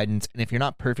go-by or guidance. And if you're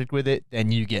not perfect with it, then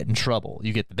you get in trouble.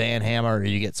 You get the ban hammer, or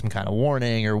you get some kind of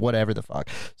warning, or whatever the fuck.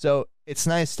 So it's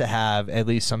nice to have at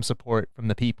least some support from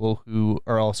the people who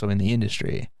are also in the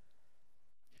industry.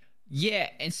 Yeah,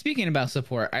 and speaking about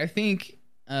support, I think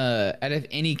out of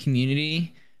any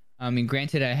community, I mean,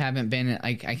 granted, I haven't been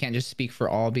like I can't just speak for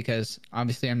all because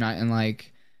obviously I'm not in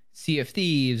like Sea of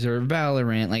Thieves or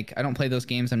Valorant. Like I don't play those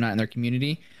games. I'm not in their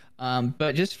community.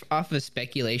 But just off of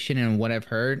speculation and what I've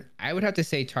heard, I would have to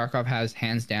say Tarkov has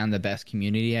hands down the best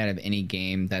community out of any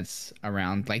game that's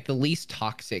around, like the least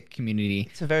toxic community.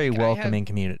 It's a very Like, welcoming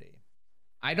community.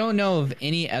 I don't know of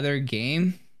any other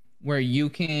game where you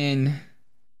could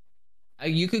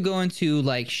go into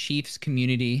like Sheaf's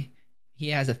community. He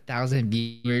has 1,000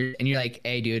 viewers, and you're like,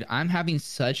 "Hey, dude, I'm having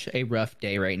such a rough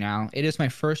day right now. It is my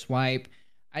first wipe.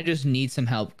 I just need some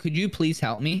help. Could you please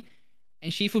help me?"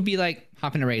 And Sheaf would be like,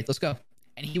 "Hop in a raid, let's go."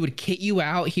 And he would kit you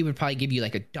out. He would probably give you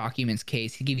like a documents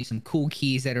case. He'd give you some cool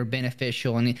keys that are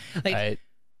beneficial, and like, Right.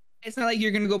 it's not like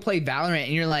you're gonna go play Valorant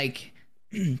and you're like,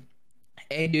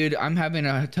 "Hey, dude, I'm having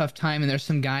a tough time," and there's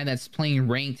some guy that's playing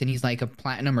ranked, and he's like a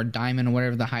platinum or diamond or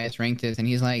whatever the highest ranked is, and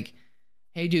he's like,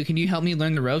 "Hey, dude, can you help me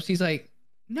learn the ropes?" He's like,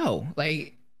 "No,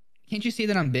 like, can't you see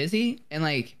that I'm busy?" And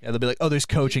like, Yeah, they'll be like, "Oh, there's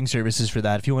coaching services for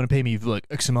that. If you want to pay me like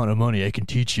X amount of money, I can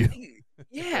teach you."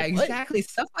 yeah, Like, what? exactly,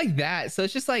 stuff like that. So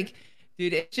it's just like,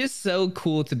 dude, it's just so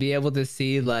cool to be able to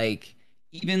see like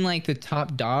even like the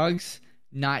top dogs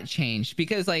not changed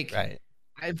because like Right.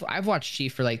 I've watched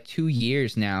Chief for like 2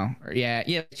 years now. Or yeah,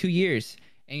 2 years.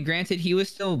 And granted, he was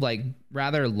still like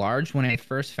rather large when I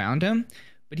first found him,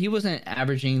 but he wasn't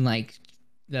averaging like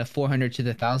the 400 to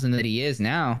the 1,000 that he is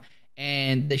now.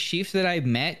 And the Chief that I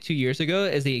met 2 years ago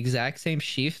is the exact same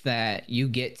Chief that you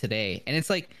get today. And it's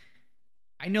like,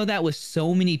 I know that with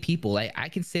so many people. Like I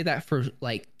can say that for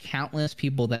like countless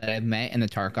people that I've met in the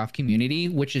Tarkov community,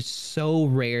 which is so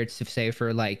rare to say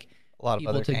for like A lot of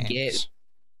people other to games. get.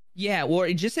 Yeah,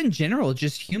 or just in general,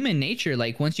 just human nature.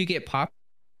 Like once you get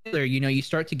popular, you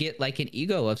start to get like an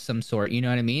ego of some sort. You know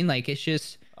what I mean? Like it's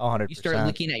just you start 100%.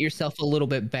 looking at yourself a little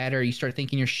bit better. You start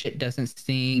thinking your shit doesn't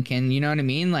stink, and you know what I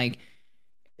mean? Like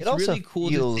It it's also really cool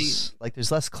to see. feels like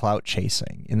there's less clout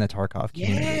chasing in the Tarkov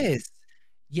community.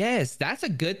 Yes, that's a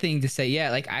good thing to say.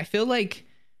 Yeah, like I feel like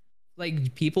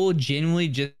people genuinely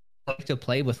just like to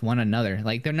play with one another.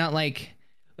 Like they're not like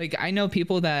I know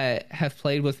people that have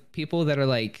played with people that are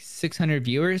like 600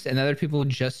 viewers and other people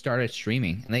just started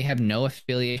streaming and they have no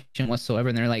affiliation whatsoever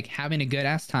and they're like having a good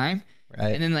ass time.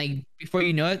 Right. And then like before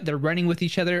you know it, they're running with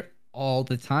each other all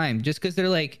the time just because they're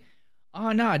like,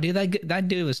 "Oh no, dude, that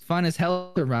dude was fun as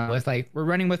hell to run with. Like we're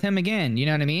running with him again." You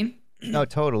know what I mean? No,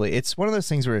 totally. It's one of those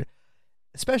things where,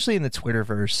 especially in the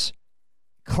Twitterverse,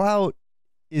 clout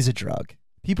is a drug.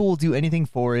 People will do anything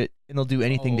for it and they'll do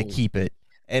anything to Oh. keep it.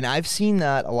 And I've seen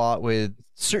that a lot with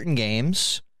certain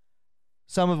games,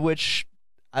 some of which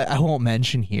I won't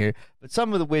mention here, but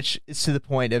some of which is to the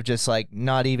point of just like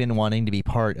not even wanting to be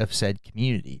part of said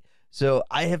community. So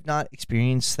I have not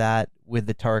experienced that with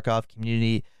the Tarkov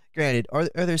community. Granted, are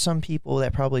there some people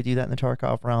that probably do that in the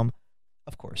Tarkov realm?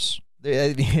 Of course.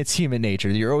 It's human nature.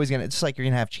 You're always gonna. It's like you're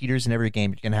gonna have cheaters in every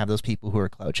game. You're gonna have those people who are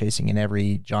clout chasing in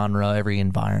every genre, every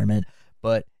environment.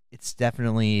 But it's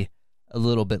definitely a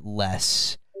little bit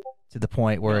less to the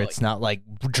point where No, it's not like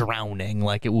drowning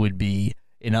like it would be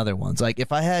in other ones. Like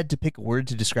if I had to pick a word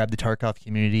to describe the Tarkov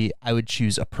community, I would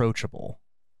choose approachable.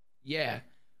 Yeah,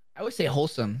 I would say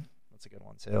wholesome. That's a good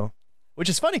one too. Which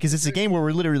is funny because it's a game where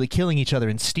we're literally killing each other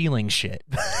and stealing shit.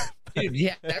 Dude,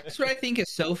 yeah, that's what I think is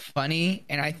so funny,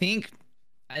 and I think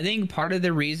part of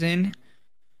the reason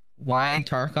why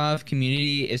Tarkov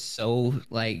community is so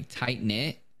like tight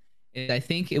knit is I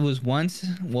think it was once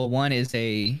well one is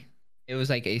it was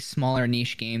like a smaller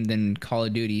niche game than Call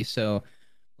of Duty, so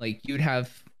like you'd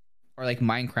have or like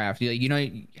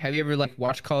Minecraft. Have you ever like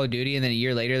watched Call of Duty and then a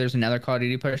year later there's another Call of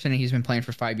Duty person and he's been playing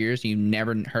for 5 years and you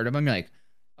never heard of him? You're like,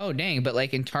 oh dang. But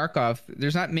like in Tarkov,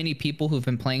 there's not many people who've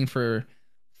been playing for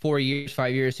 4 years,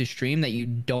 5 years who stream that you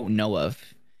don't know of.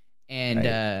 And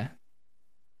Right.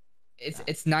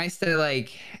 it's nice to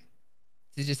like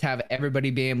to just have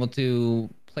everybody be able to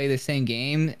play the same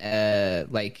game.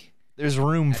 Like There's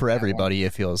room at for that level. everybody,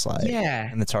 it feels like,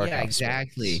 Yeah, in the yeah, Tarkov space.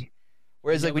 exactly.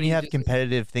 Whereas, like, when you Nobody have just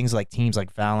competitive things like teams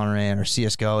like Valorant or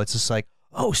CSGO, it's just like,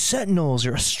 oh, Sentinels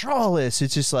or Astralis.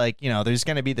 It's just like, there's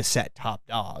going to be the set top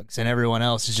dogs, and everyone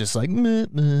else is just like, meh,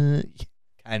 meh,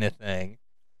 kind of thing.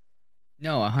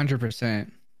 no,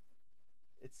 100%.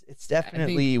 It's I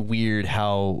think definitely weird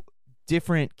how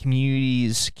different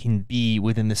communities can be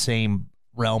within the same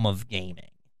realm of gaming.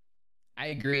 I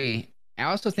agree. I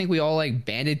also think we all like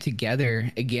banded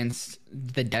together against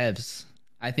the devs.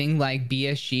 I think like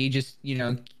BSG just,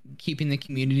 keeping the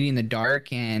community in the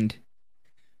dark and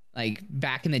like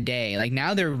back in the day, like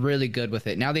now they're really good with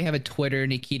it. Now they have a Twitter.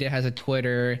 Nikita has a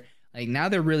Twitter. Like now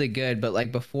they're really good. But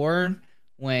like before,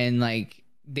 when like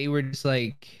they were just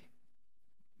like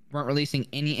weren't releasing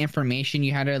any information,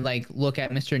 you had to like look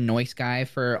at Mr. Noise Guy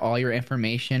for all your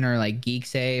information or like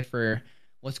Geeksay for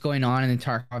what's going on in the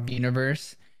Tarkov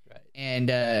universe. Right. And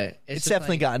it's It's just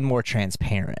definitely like, gotten more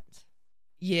transparent.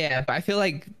 yeah, but I feel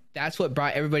like that's what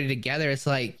brought everybody together. It's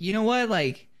like, you know what?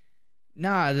 Like,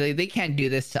 nah, they can't do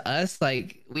this to us.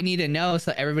 Like, we need to know.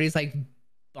 So everybody's like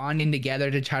bonding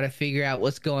together to try to figure out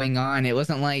what's going on. It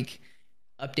wasn't like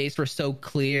updates were so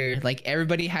clear. Like,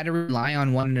 everybody had to rely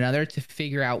on one another to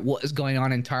figure out what is going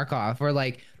on in Tarkov. Or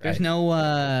like, there's Right.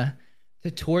 no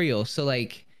tutorial. So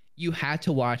like, you had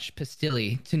to watch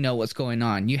Pastilli to know what's going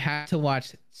on. You had to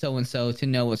watch so and so to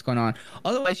know what's going on.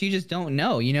 Otherwise, you just don't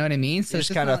know. You know what I mean? So You're it's just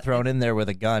just kind of not. thrown in there with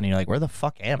a gun. And you're like, where the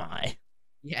fuck am I?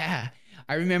 Yeah.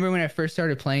 I remember when I first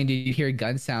started playing, did you hear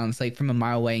gun sounds like from a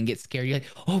mile away and get scared? You're like,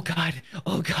 oh God,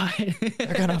 oh God.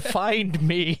 They're gonna find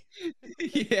me.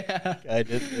 Yeah. Kind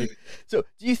of thing. So,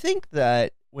 do you think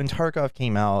that when Tarkov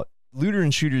came out, looter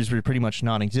and shooters were pretty much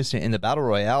non-existent, and the battle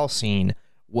royale scene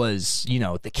was,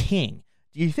 the king?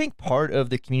 Do you think part of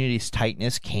the community's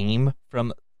tightness came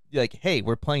from like, hey,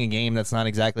 we're playing a game that's not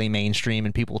exactly mainstream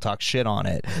and people talk shit on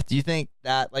it? Do you think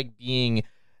that like being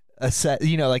a set,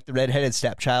 like the redheaded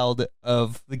stepchild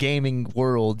of the gaming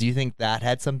world, do you think that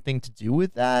had something to do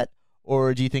with that,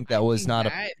 or do you think I that was think not a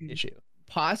that issue?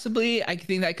 possibly I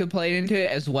think that could play into it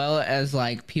as well as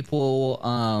like people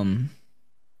um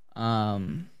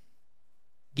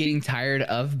getting tired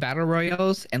of battle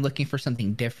royales and looking for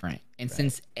something different. And Right.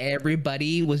 since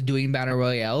everybody was doing battle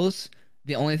royales,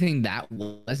 the only thing that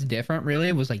was different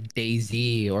really was like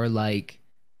DayZ or like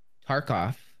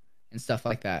Tarkov and stuff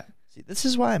like that. See, this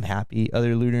is why I'm happy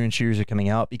other looter and shooters are coming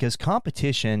out, because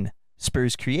competition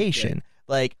spurs Yeah. creation.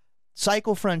 Like,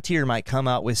 Cycle Frontier might come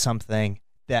out with something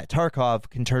that Tarkov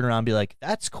can turn around and be like,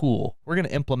 that's cool. We're going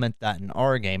to implement that in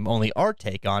our game, only our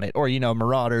take on it, or,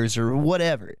 Marauders or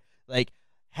whatever. Like,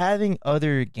 having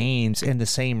other games in the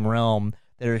same realm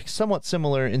that are somewhat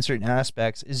similar in certain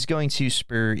aspects is going to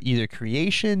spur either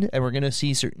creation, and we're going to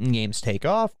see certain games take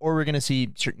off, or we're going to see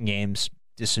certain games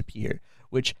disappear,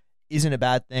 which isn't a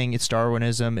bad thing. It's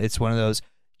Darwinism. It's one of those,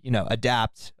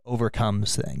 adapt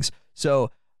overcomes things.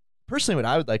 So personally, what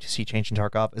I would like to see change in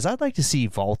Tarkov is I'd like to see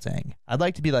vaulting. I'd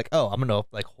like to be like, oh, I'm gonna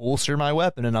like holster my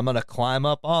weapon and I'm gonna climb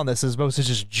up on this as opposed to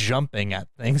just jumping at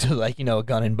things with like, a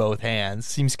gun in both hands.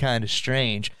 Seems kind of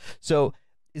strange. So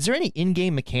is there any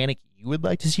in-game mechanic you would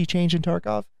like to see change in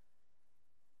Tarkov?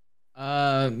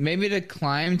 Maybe to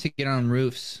climb to get on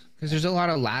roofs because there's a lot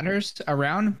of ladders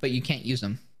around, but you can't use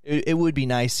them. It would be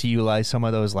nice to utilize some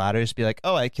of those ladders. Be like,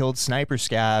 oh, I killed Sniper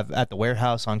Scav at the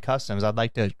warehouse on customs. I'd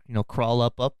like to, crawl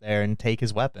up there and take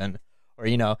his weapon, or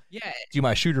Yeah, do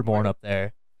my shooter born up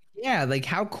there. yeah. Like,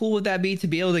 how cool would that be to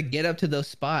be able to get up to those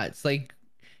spots, like,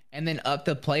 and then up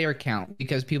the player count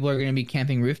because people are going to be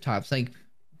camping rooftops? Like,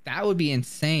 that would be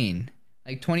insane.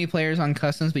 Like 20 players on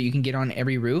customs, but you can get on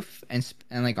every roof and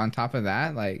like on top of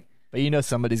that, like. But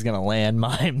somebody's gonna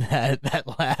landmine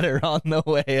that ladder on the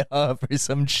way up for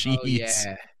some Oh cheats.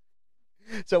 yeah.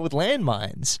 So with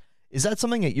landmines, is that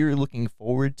something that you're looking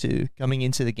forward to coming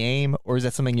into the game, or is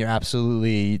that something you're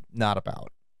absolutely not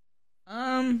about?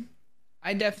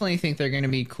 I definitely think they're gonna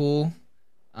be cool.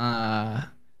 I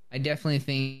definitely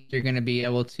think you're gonna be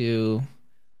able to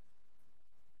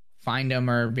find them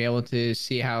or be able to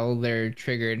see how they're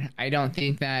triggered. I don't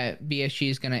think that BSG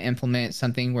is gonna implement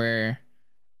something where,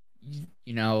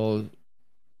 you know,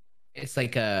 it's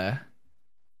like a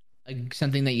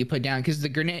something that you put down because the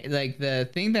grenade, like the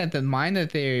thing that the mine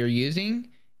that they're using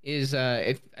is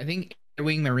if I think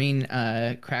Wing Marine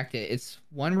cracked it. It's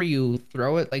one where you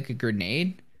throw it like a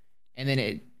grenade, and then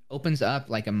it opens up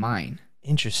like a mine.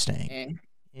 Interesting.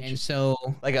 And so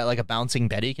Like a bouncing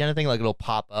Betty kind of thing, like it'll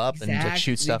pop up and like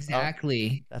shoot stuff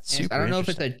exactly. up. That's And super. I don't know if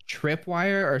it's a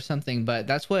tripwire or something, but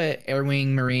that's what Airwing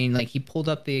Marine, like he pulled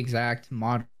up the exact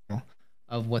model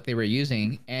of what they were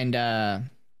using. And I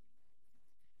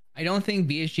don't think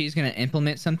BSG is going to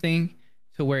implement something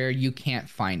to where you can't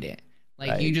find it.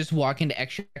 Like you just walk into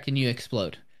extract and you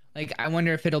explode. Like I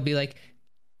wonder if it'll be like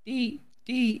D.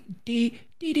 Like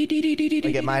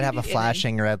it might have a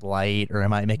flashing red light, or it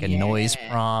might make a noise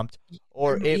prompt,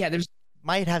 or it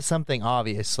might have something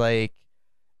obvious. Like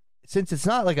since it's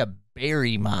not like a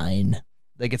berry mine,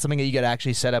 like it's something that you got to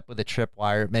actually set up with a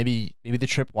tripwire. Maybe the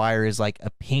tripwire is like a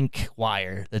pink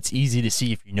wire that's easy to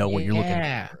see if you know what you're looking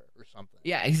for or something.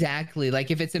 Yeah, exactly.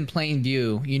 Like if it's in plain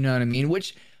view, you know what I mean?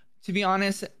 Which, to be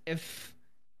honest,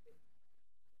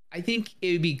 I think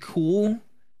it would be cool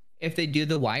if they do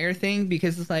the wire thing,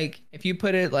 because it's like if you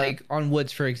put it like on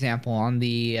woods, for example, on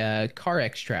the car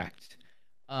extract,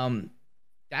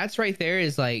 that's right there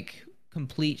is like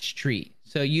complete street.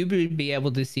 So you would be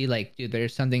able to see like, dude,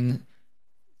 there's something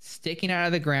sticking out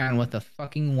of the ground with a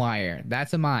fucking wire.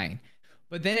 That's a mine.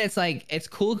 But then it's like, it's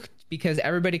cool because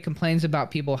everybody complains about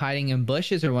people hiding in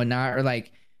bushes or whatnot, or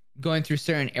like going through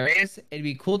certain areas. It'd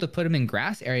be cool to put them in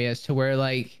grass areas to where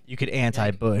like you could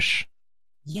anti-bush.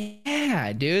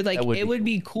 Yeah, dude. Like it would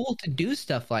be cool to do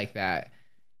stuff like that.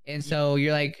 And so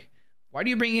you're like, why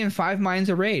do you bring in 5 mines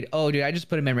a raid? Oh, dude, I just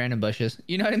put them in random bushes.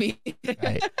 You know what I mean?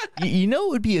 Right. You know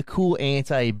what would be a cool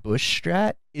anti-bush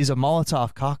strat is a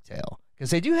Molotov cocktail. Because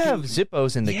they do have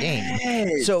Zippos in the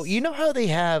game. So you know how they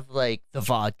have like the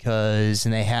vodkas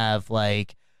and they have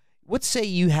like, let's say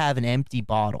you have an empty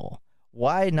bottle.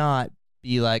 Why not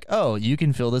be like, oh, you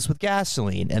can fill this with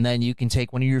gasoline, and then you can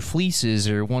take one of your fleeces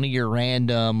or one of your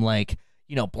random like,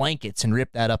 you know, blankets and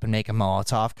rip that up and make a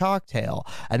Molotov cocktail.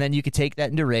 And then you could take that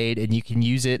into raid and you can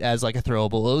use it as like a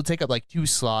throwable. It'll take up like 2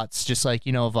 slots, just like,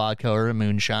 you know, a vodka or a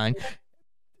moonshine.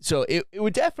 So it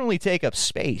would definitely take up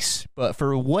space, but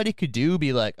for what it could do,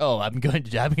 be like, oh, I'm going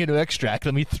to extract.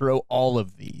 Let me throw all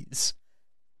of these.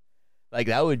 Like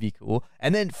that would be cool.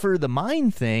 And then for the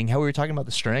mine thing, how we were talking about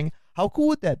the string, how cool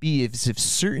would that be if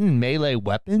certain melee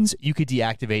weapons you could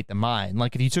deactivate the mine?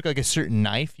 Like if you took like a certain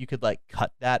knife, you could like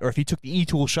cut that, or if you took the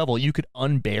E-tool shovel, you could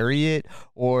unbury it,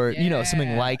 or you know,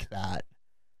 something like that.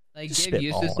 Like give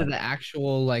uses to the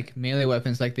actual like melee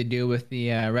weapons, like they do with the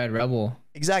Red Rebel.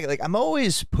 Exactly. Like I'm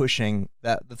always pushing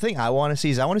that. The thing I want to see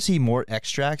is I want to see more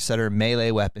extracts that are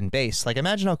melee weapon based. Like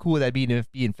imagine how cool that'd be to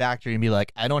be in factory and be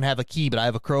like, I don't have a key, but I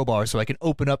have a crowbar, so I can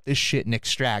open up this shit and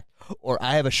extract. Or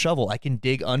I have a shovel, I can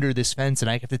dig under this fence and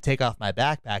I have to take off my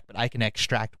backpack, but I can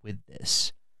extract with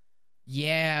this.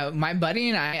 Yeah, my buddy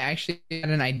and I actually had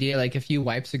an idea like a few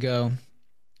wipes ago.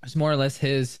 It was more or less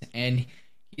his, and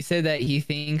he said that he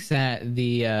thinks that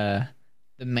the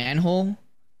manhole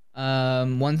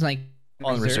one's like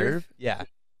on reserve. Yeah,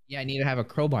 I need to have a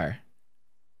crowbar,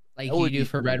 like you do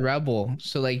for Red Rebel.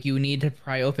 So like you need to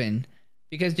pry open,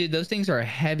 because dude, those things are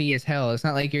heavy as hell. It's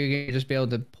not like you're gonna just be able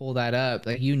to pull that up.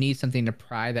 Like you need something to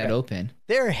pry that open.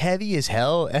 They're heavy as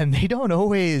hell, and they don't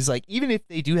always like. Even if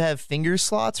they do have finger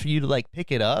slots for you to like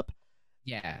pick it up,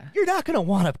 yeah, you're not gonna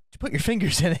want to put your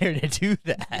fingers in there to do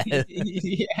that.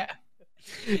 Yeah.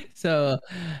 So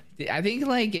I think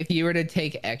like if you were to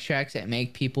take extracts and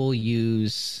make people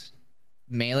use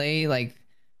melee, like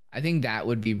I think that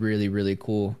would be really, really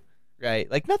cool.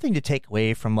 Right. Like nothing to take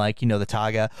away from like, you know, the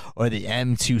Taga or the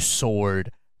M2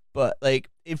 sword, but like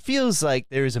it feels like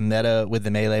there's a meta with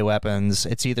the melee weapons.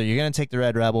 It's either you're going to take the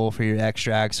Red Rebel for your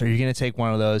extracts or you're going to take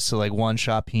one of those to like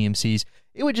one-shot PMCs.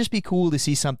 It would just be cool to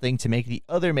see something to make the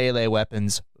other melee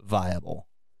weapons viable.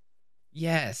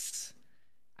 Yes.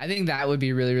 I think that would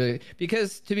be really, really,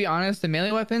 because to be honest, the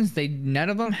melee weapons, none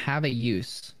of them have a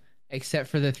use except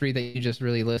for the 3 that you just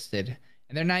really listed.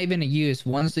 And they're not even a use.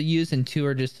 One's to use and 2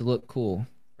 are just to look cool.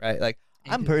 Right. Like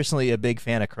I'm personally a big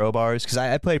fan of crowbars because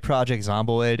I play Project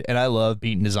Zomboid and I love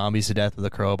beating the zombies to death with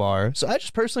a crowbar. So I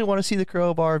just personally want to see the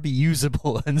crowbar be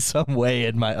usable in some way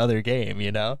in my other game,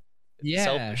 you know? Yeah.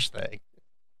 Selfish thing.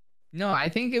 No, I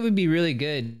think it would be really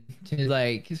good to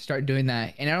like start doing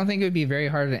that. And I don't think it would be very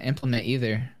hard to implement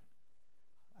either.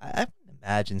 I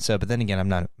imagine so, but then again, I'm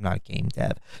not a game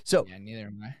dev. So yeah, neither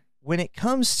am I. When it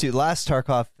comes to last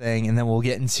Tarkov thing, and then we'll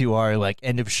get into our like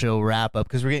end of show wrap up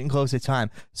because we're getting close to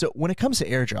time. So when it comes to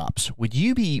airdrops, would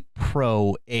you be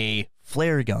pro a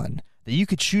flare gun that you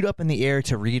could shoot up in the air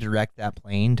to redirect that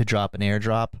plane to drop an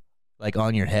airdrop like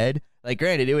on your head? Like,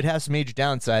 granted, it would have some major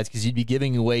downsides because you'd be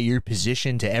giving away your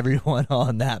position to everyone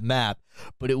on that map,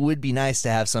 but it would be nice to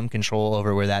have some control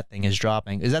over where that thing is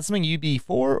dropping. Is that something you'd be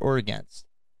for or against?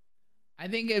 I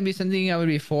think it'd be something I would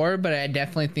be for, but I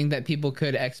definitely think that people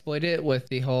could exploit it with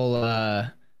the whole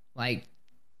like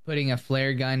putting a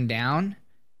flare gun down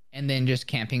and then just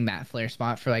camping that flare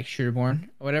spot for like shooterborn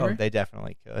or whatever. Oh, they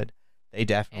definitely could. They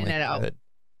definitely could.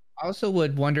 I also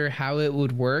would wonder how it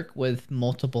would work with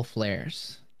multiple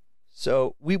flares.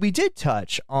 So we did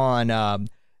touch on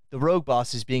the rogue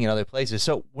bosses being in other places.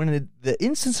 So when the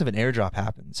instance of an airdrop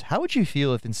happens, how would you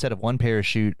feel if instead of one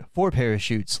parachute, 4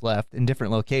 parachutes left in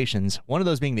different locations, one of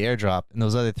those being the airdrop and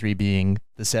those other 3 being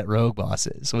the set rogue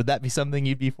bosses? Would that be something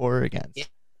you'd be for or against?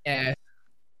 Yeah,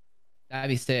 that'd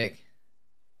be sick.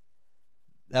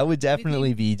 That would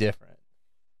definitely be different.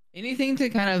 Anything to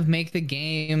kind of make the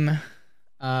game,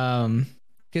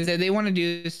 because they want to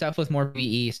do stuff with more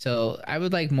PvE, so I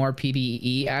would like more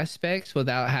PvE aspects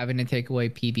without having to take away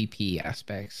PvP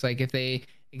aspects. Like if they,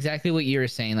 exactly what you were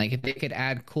saying, like if they could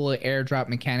add cool airdrop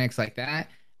mechanics like that,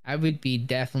 I would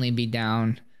definitely be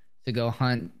down to go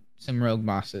hunt some rogue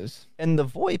bosses. And the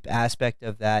VoIP aspect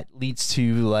of that leads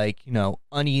to, like,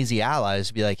 uneasy allies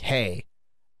to be like, hey,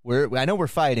 I know we're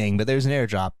fighting, but there's an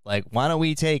airdrop. Like, why don't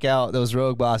we take out those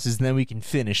rogue bosses and then we can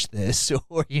finish this?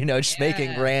 Or, just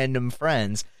making random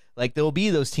friends. Like, there'll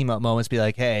be those team up moments, be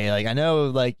like, hey, like, I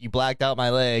know, like, you blacked out my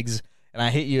legs and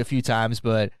I hit you a few times,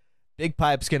 but Big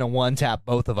Pipe's gonna one-tap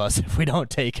both of us if we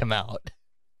don't take him out.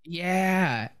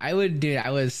 Yeah, I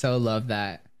would so love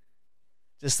that.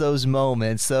 Just those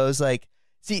moments, like,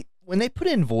 see, when they put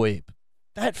in VoIP,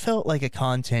 that felt like a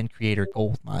content creator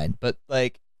goldmine, but,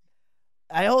 like,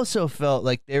 I also felt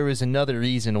like there was another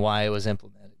reason why it was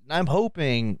implemented. And I'm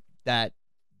hoping that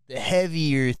the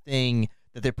heavier thing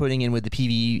that they're putting in with the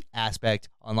PvE aspect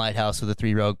on Lighthouse with the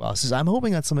 3 rogue bosses, I'm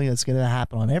hoping that's something that's going to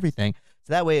happen on everything.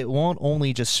 So that way it won't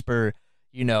only just spur,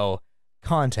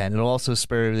 content. It'll also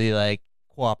spur the, like,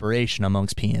 cooperation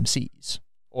amongst PMCs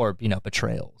or,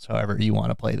 betrayals, however you want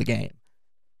to play the game.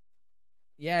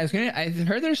 Yeah, I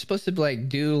heard they're supposed to, like,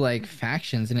 do, like,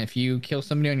 factions, and if you kill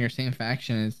somebody on your same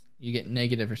faction, you get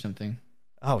negative or something.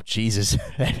 Oh, Jesus.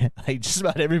 Like, just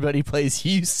about everybody plays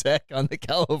USEC on the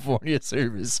California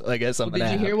servers, so I guess I'm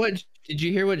gonna Did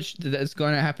you hear what that's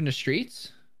going to happen to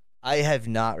Streets? I have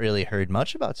not really heard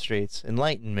much about Streets.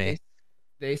 Enlighten me.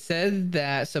 They said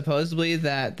that supposedly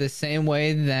that the same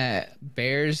way that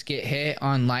bears get hit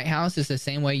on Lighthouse is the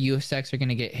same way USECs are going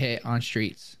to get hit on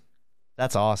Streets.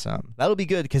 That's awesome. That'll be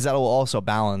good because that'll also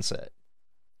balance it.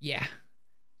 Yeah.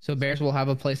 So bears will have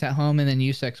a place at home, and then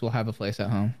USECs will have a place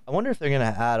at home. I wonder if they're going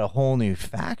to add a whole new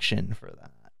faction for that.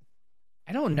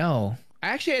 I don't know.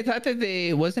 Actually, I thought that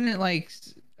there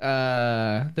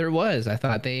was. I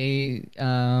thought they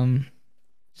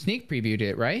sneak previewed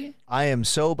it, right? I am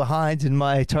so behind in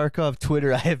my Tarkov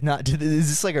Twitter. I have not. Is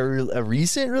this like a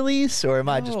recent release, or am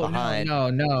I just behind?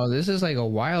 No. This is like a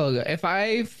while ago. If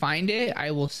I find it,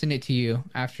 I will send it to you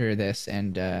after this,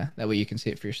 and that way you can see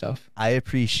it for yourself. I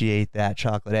appreciate that,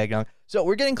 Chocolate Eggnog. So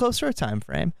we're getting close to our time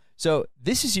frame. So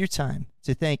this is your time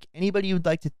to thank anybody you would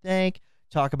like to thank,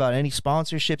 talk about any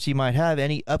sponsorships you might have,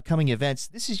 any upcoming events.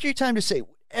 This is your time to say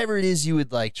whatever it is you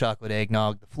would like, Chocolate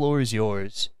Eggnog. The floor is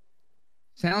yours.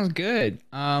 Sounds good.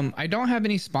 I don't have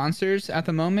any sponsors at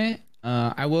the moment.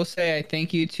 I will say I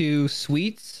thank you to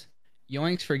Sweets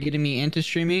Yoinks for getting me into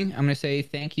streaming. I'm going to say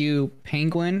thank you,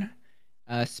 Penguin,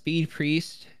 Speed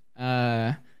Priest,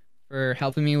 for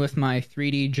helping me with my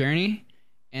 3D journey.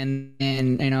 And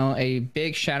then, a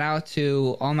big shout out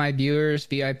to all my viewers,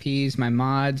 VIPs, my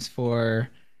mods for,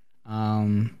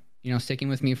 sticking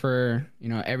with me for,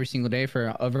 every single day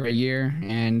for over a year.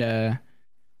 And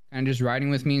just riding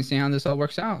with me and seeing how this all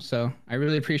works out. So I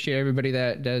really appreciate everybody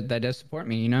that does support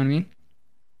me. You know what I mean?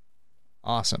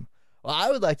 Awesome. Well,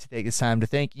 I would like to take this time to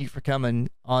thank you for coming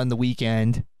on the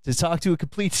weekend to talk to a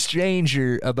complete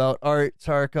stranger about art,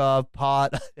 Tarkov,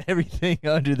 pot, everything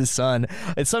under the sun.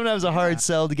 It's sometimes a hard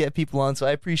sell to get people on, so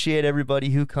I appreciate everybody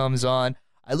who comes on.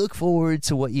 I look forward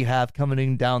to what you have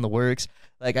coming down the works.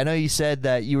 Like, I know you said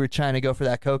that you were trying to go for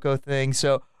that Coco thing,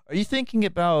 so are you thinking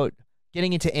about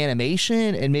getting into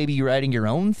animation and maybe writing your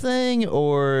own thing,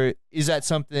 or is that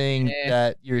something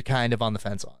that you're kind of on the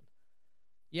fence on?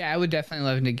 Yeah, I would definitely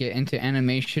love to get into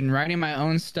animation. Writing my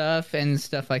own stuff and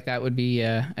stuff like that would be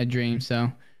a dream. So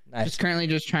nice. Just currently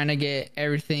just trying to get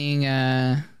everything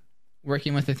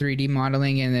working with the 3D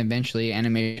modeling, and eventually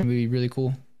animation would be really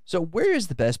cool. So where is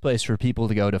the best place for people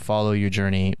to go to follow your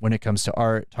journey when it comes to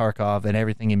art, Tarkov, and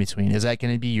everything in between? Is that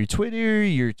going to be your Twitter,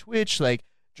 your Twitch? Like,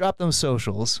 drop those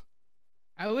socials.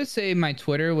 I would say my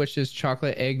Twitter, which is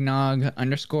ChocolateEggnog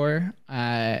underscore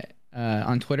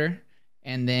on Twitter,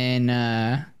 and then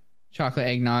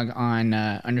ChocolateEggnog on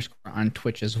underscore on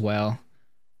Twitch as well.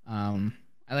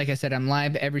 Like I said, I'm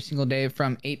live every single day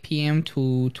from 8 p.m.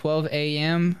 to 12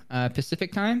 a.m.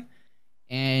 Pacific time,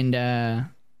 and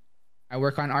I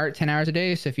work on art 10 hours a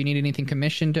day. So if you need anything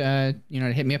commissioned,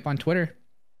 hit me up on Twitter.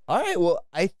 All right. Well,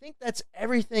 I think that's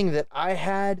everything that I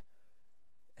had.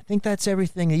 I think that's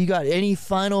everything. You got any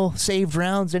final saved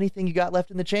rounds? Anything you got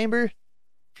left in the chamber?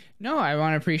 No, I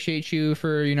want to appreciate you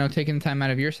for, taking the time out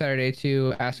of your Saturday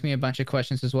to ask me a bunch of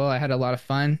questions as well. I had a lot of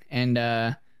fun. And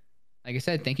like I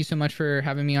said, thank you so much for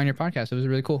having me on your podcast. It was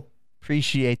really cool.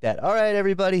 Appreciate that. All right,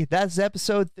 everybody. That's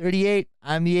episode 38.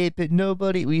 I'm the 8-Bit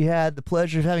Nobody. We had the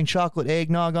pleasure of having Chocolate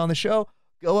Eggnog on the show.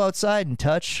 Go outside and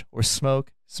touch or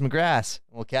smoke some grass.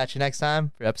 And we'll catch you next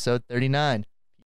time for episode 39.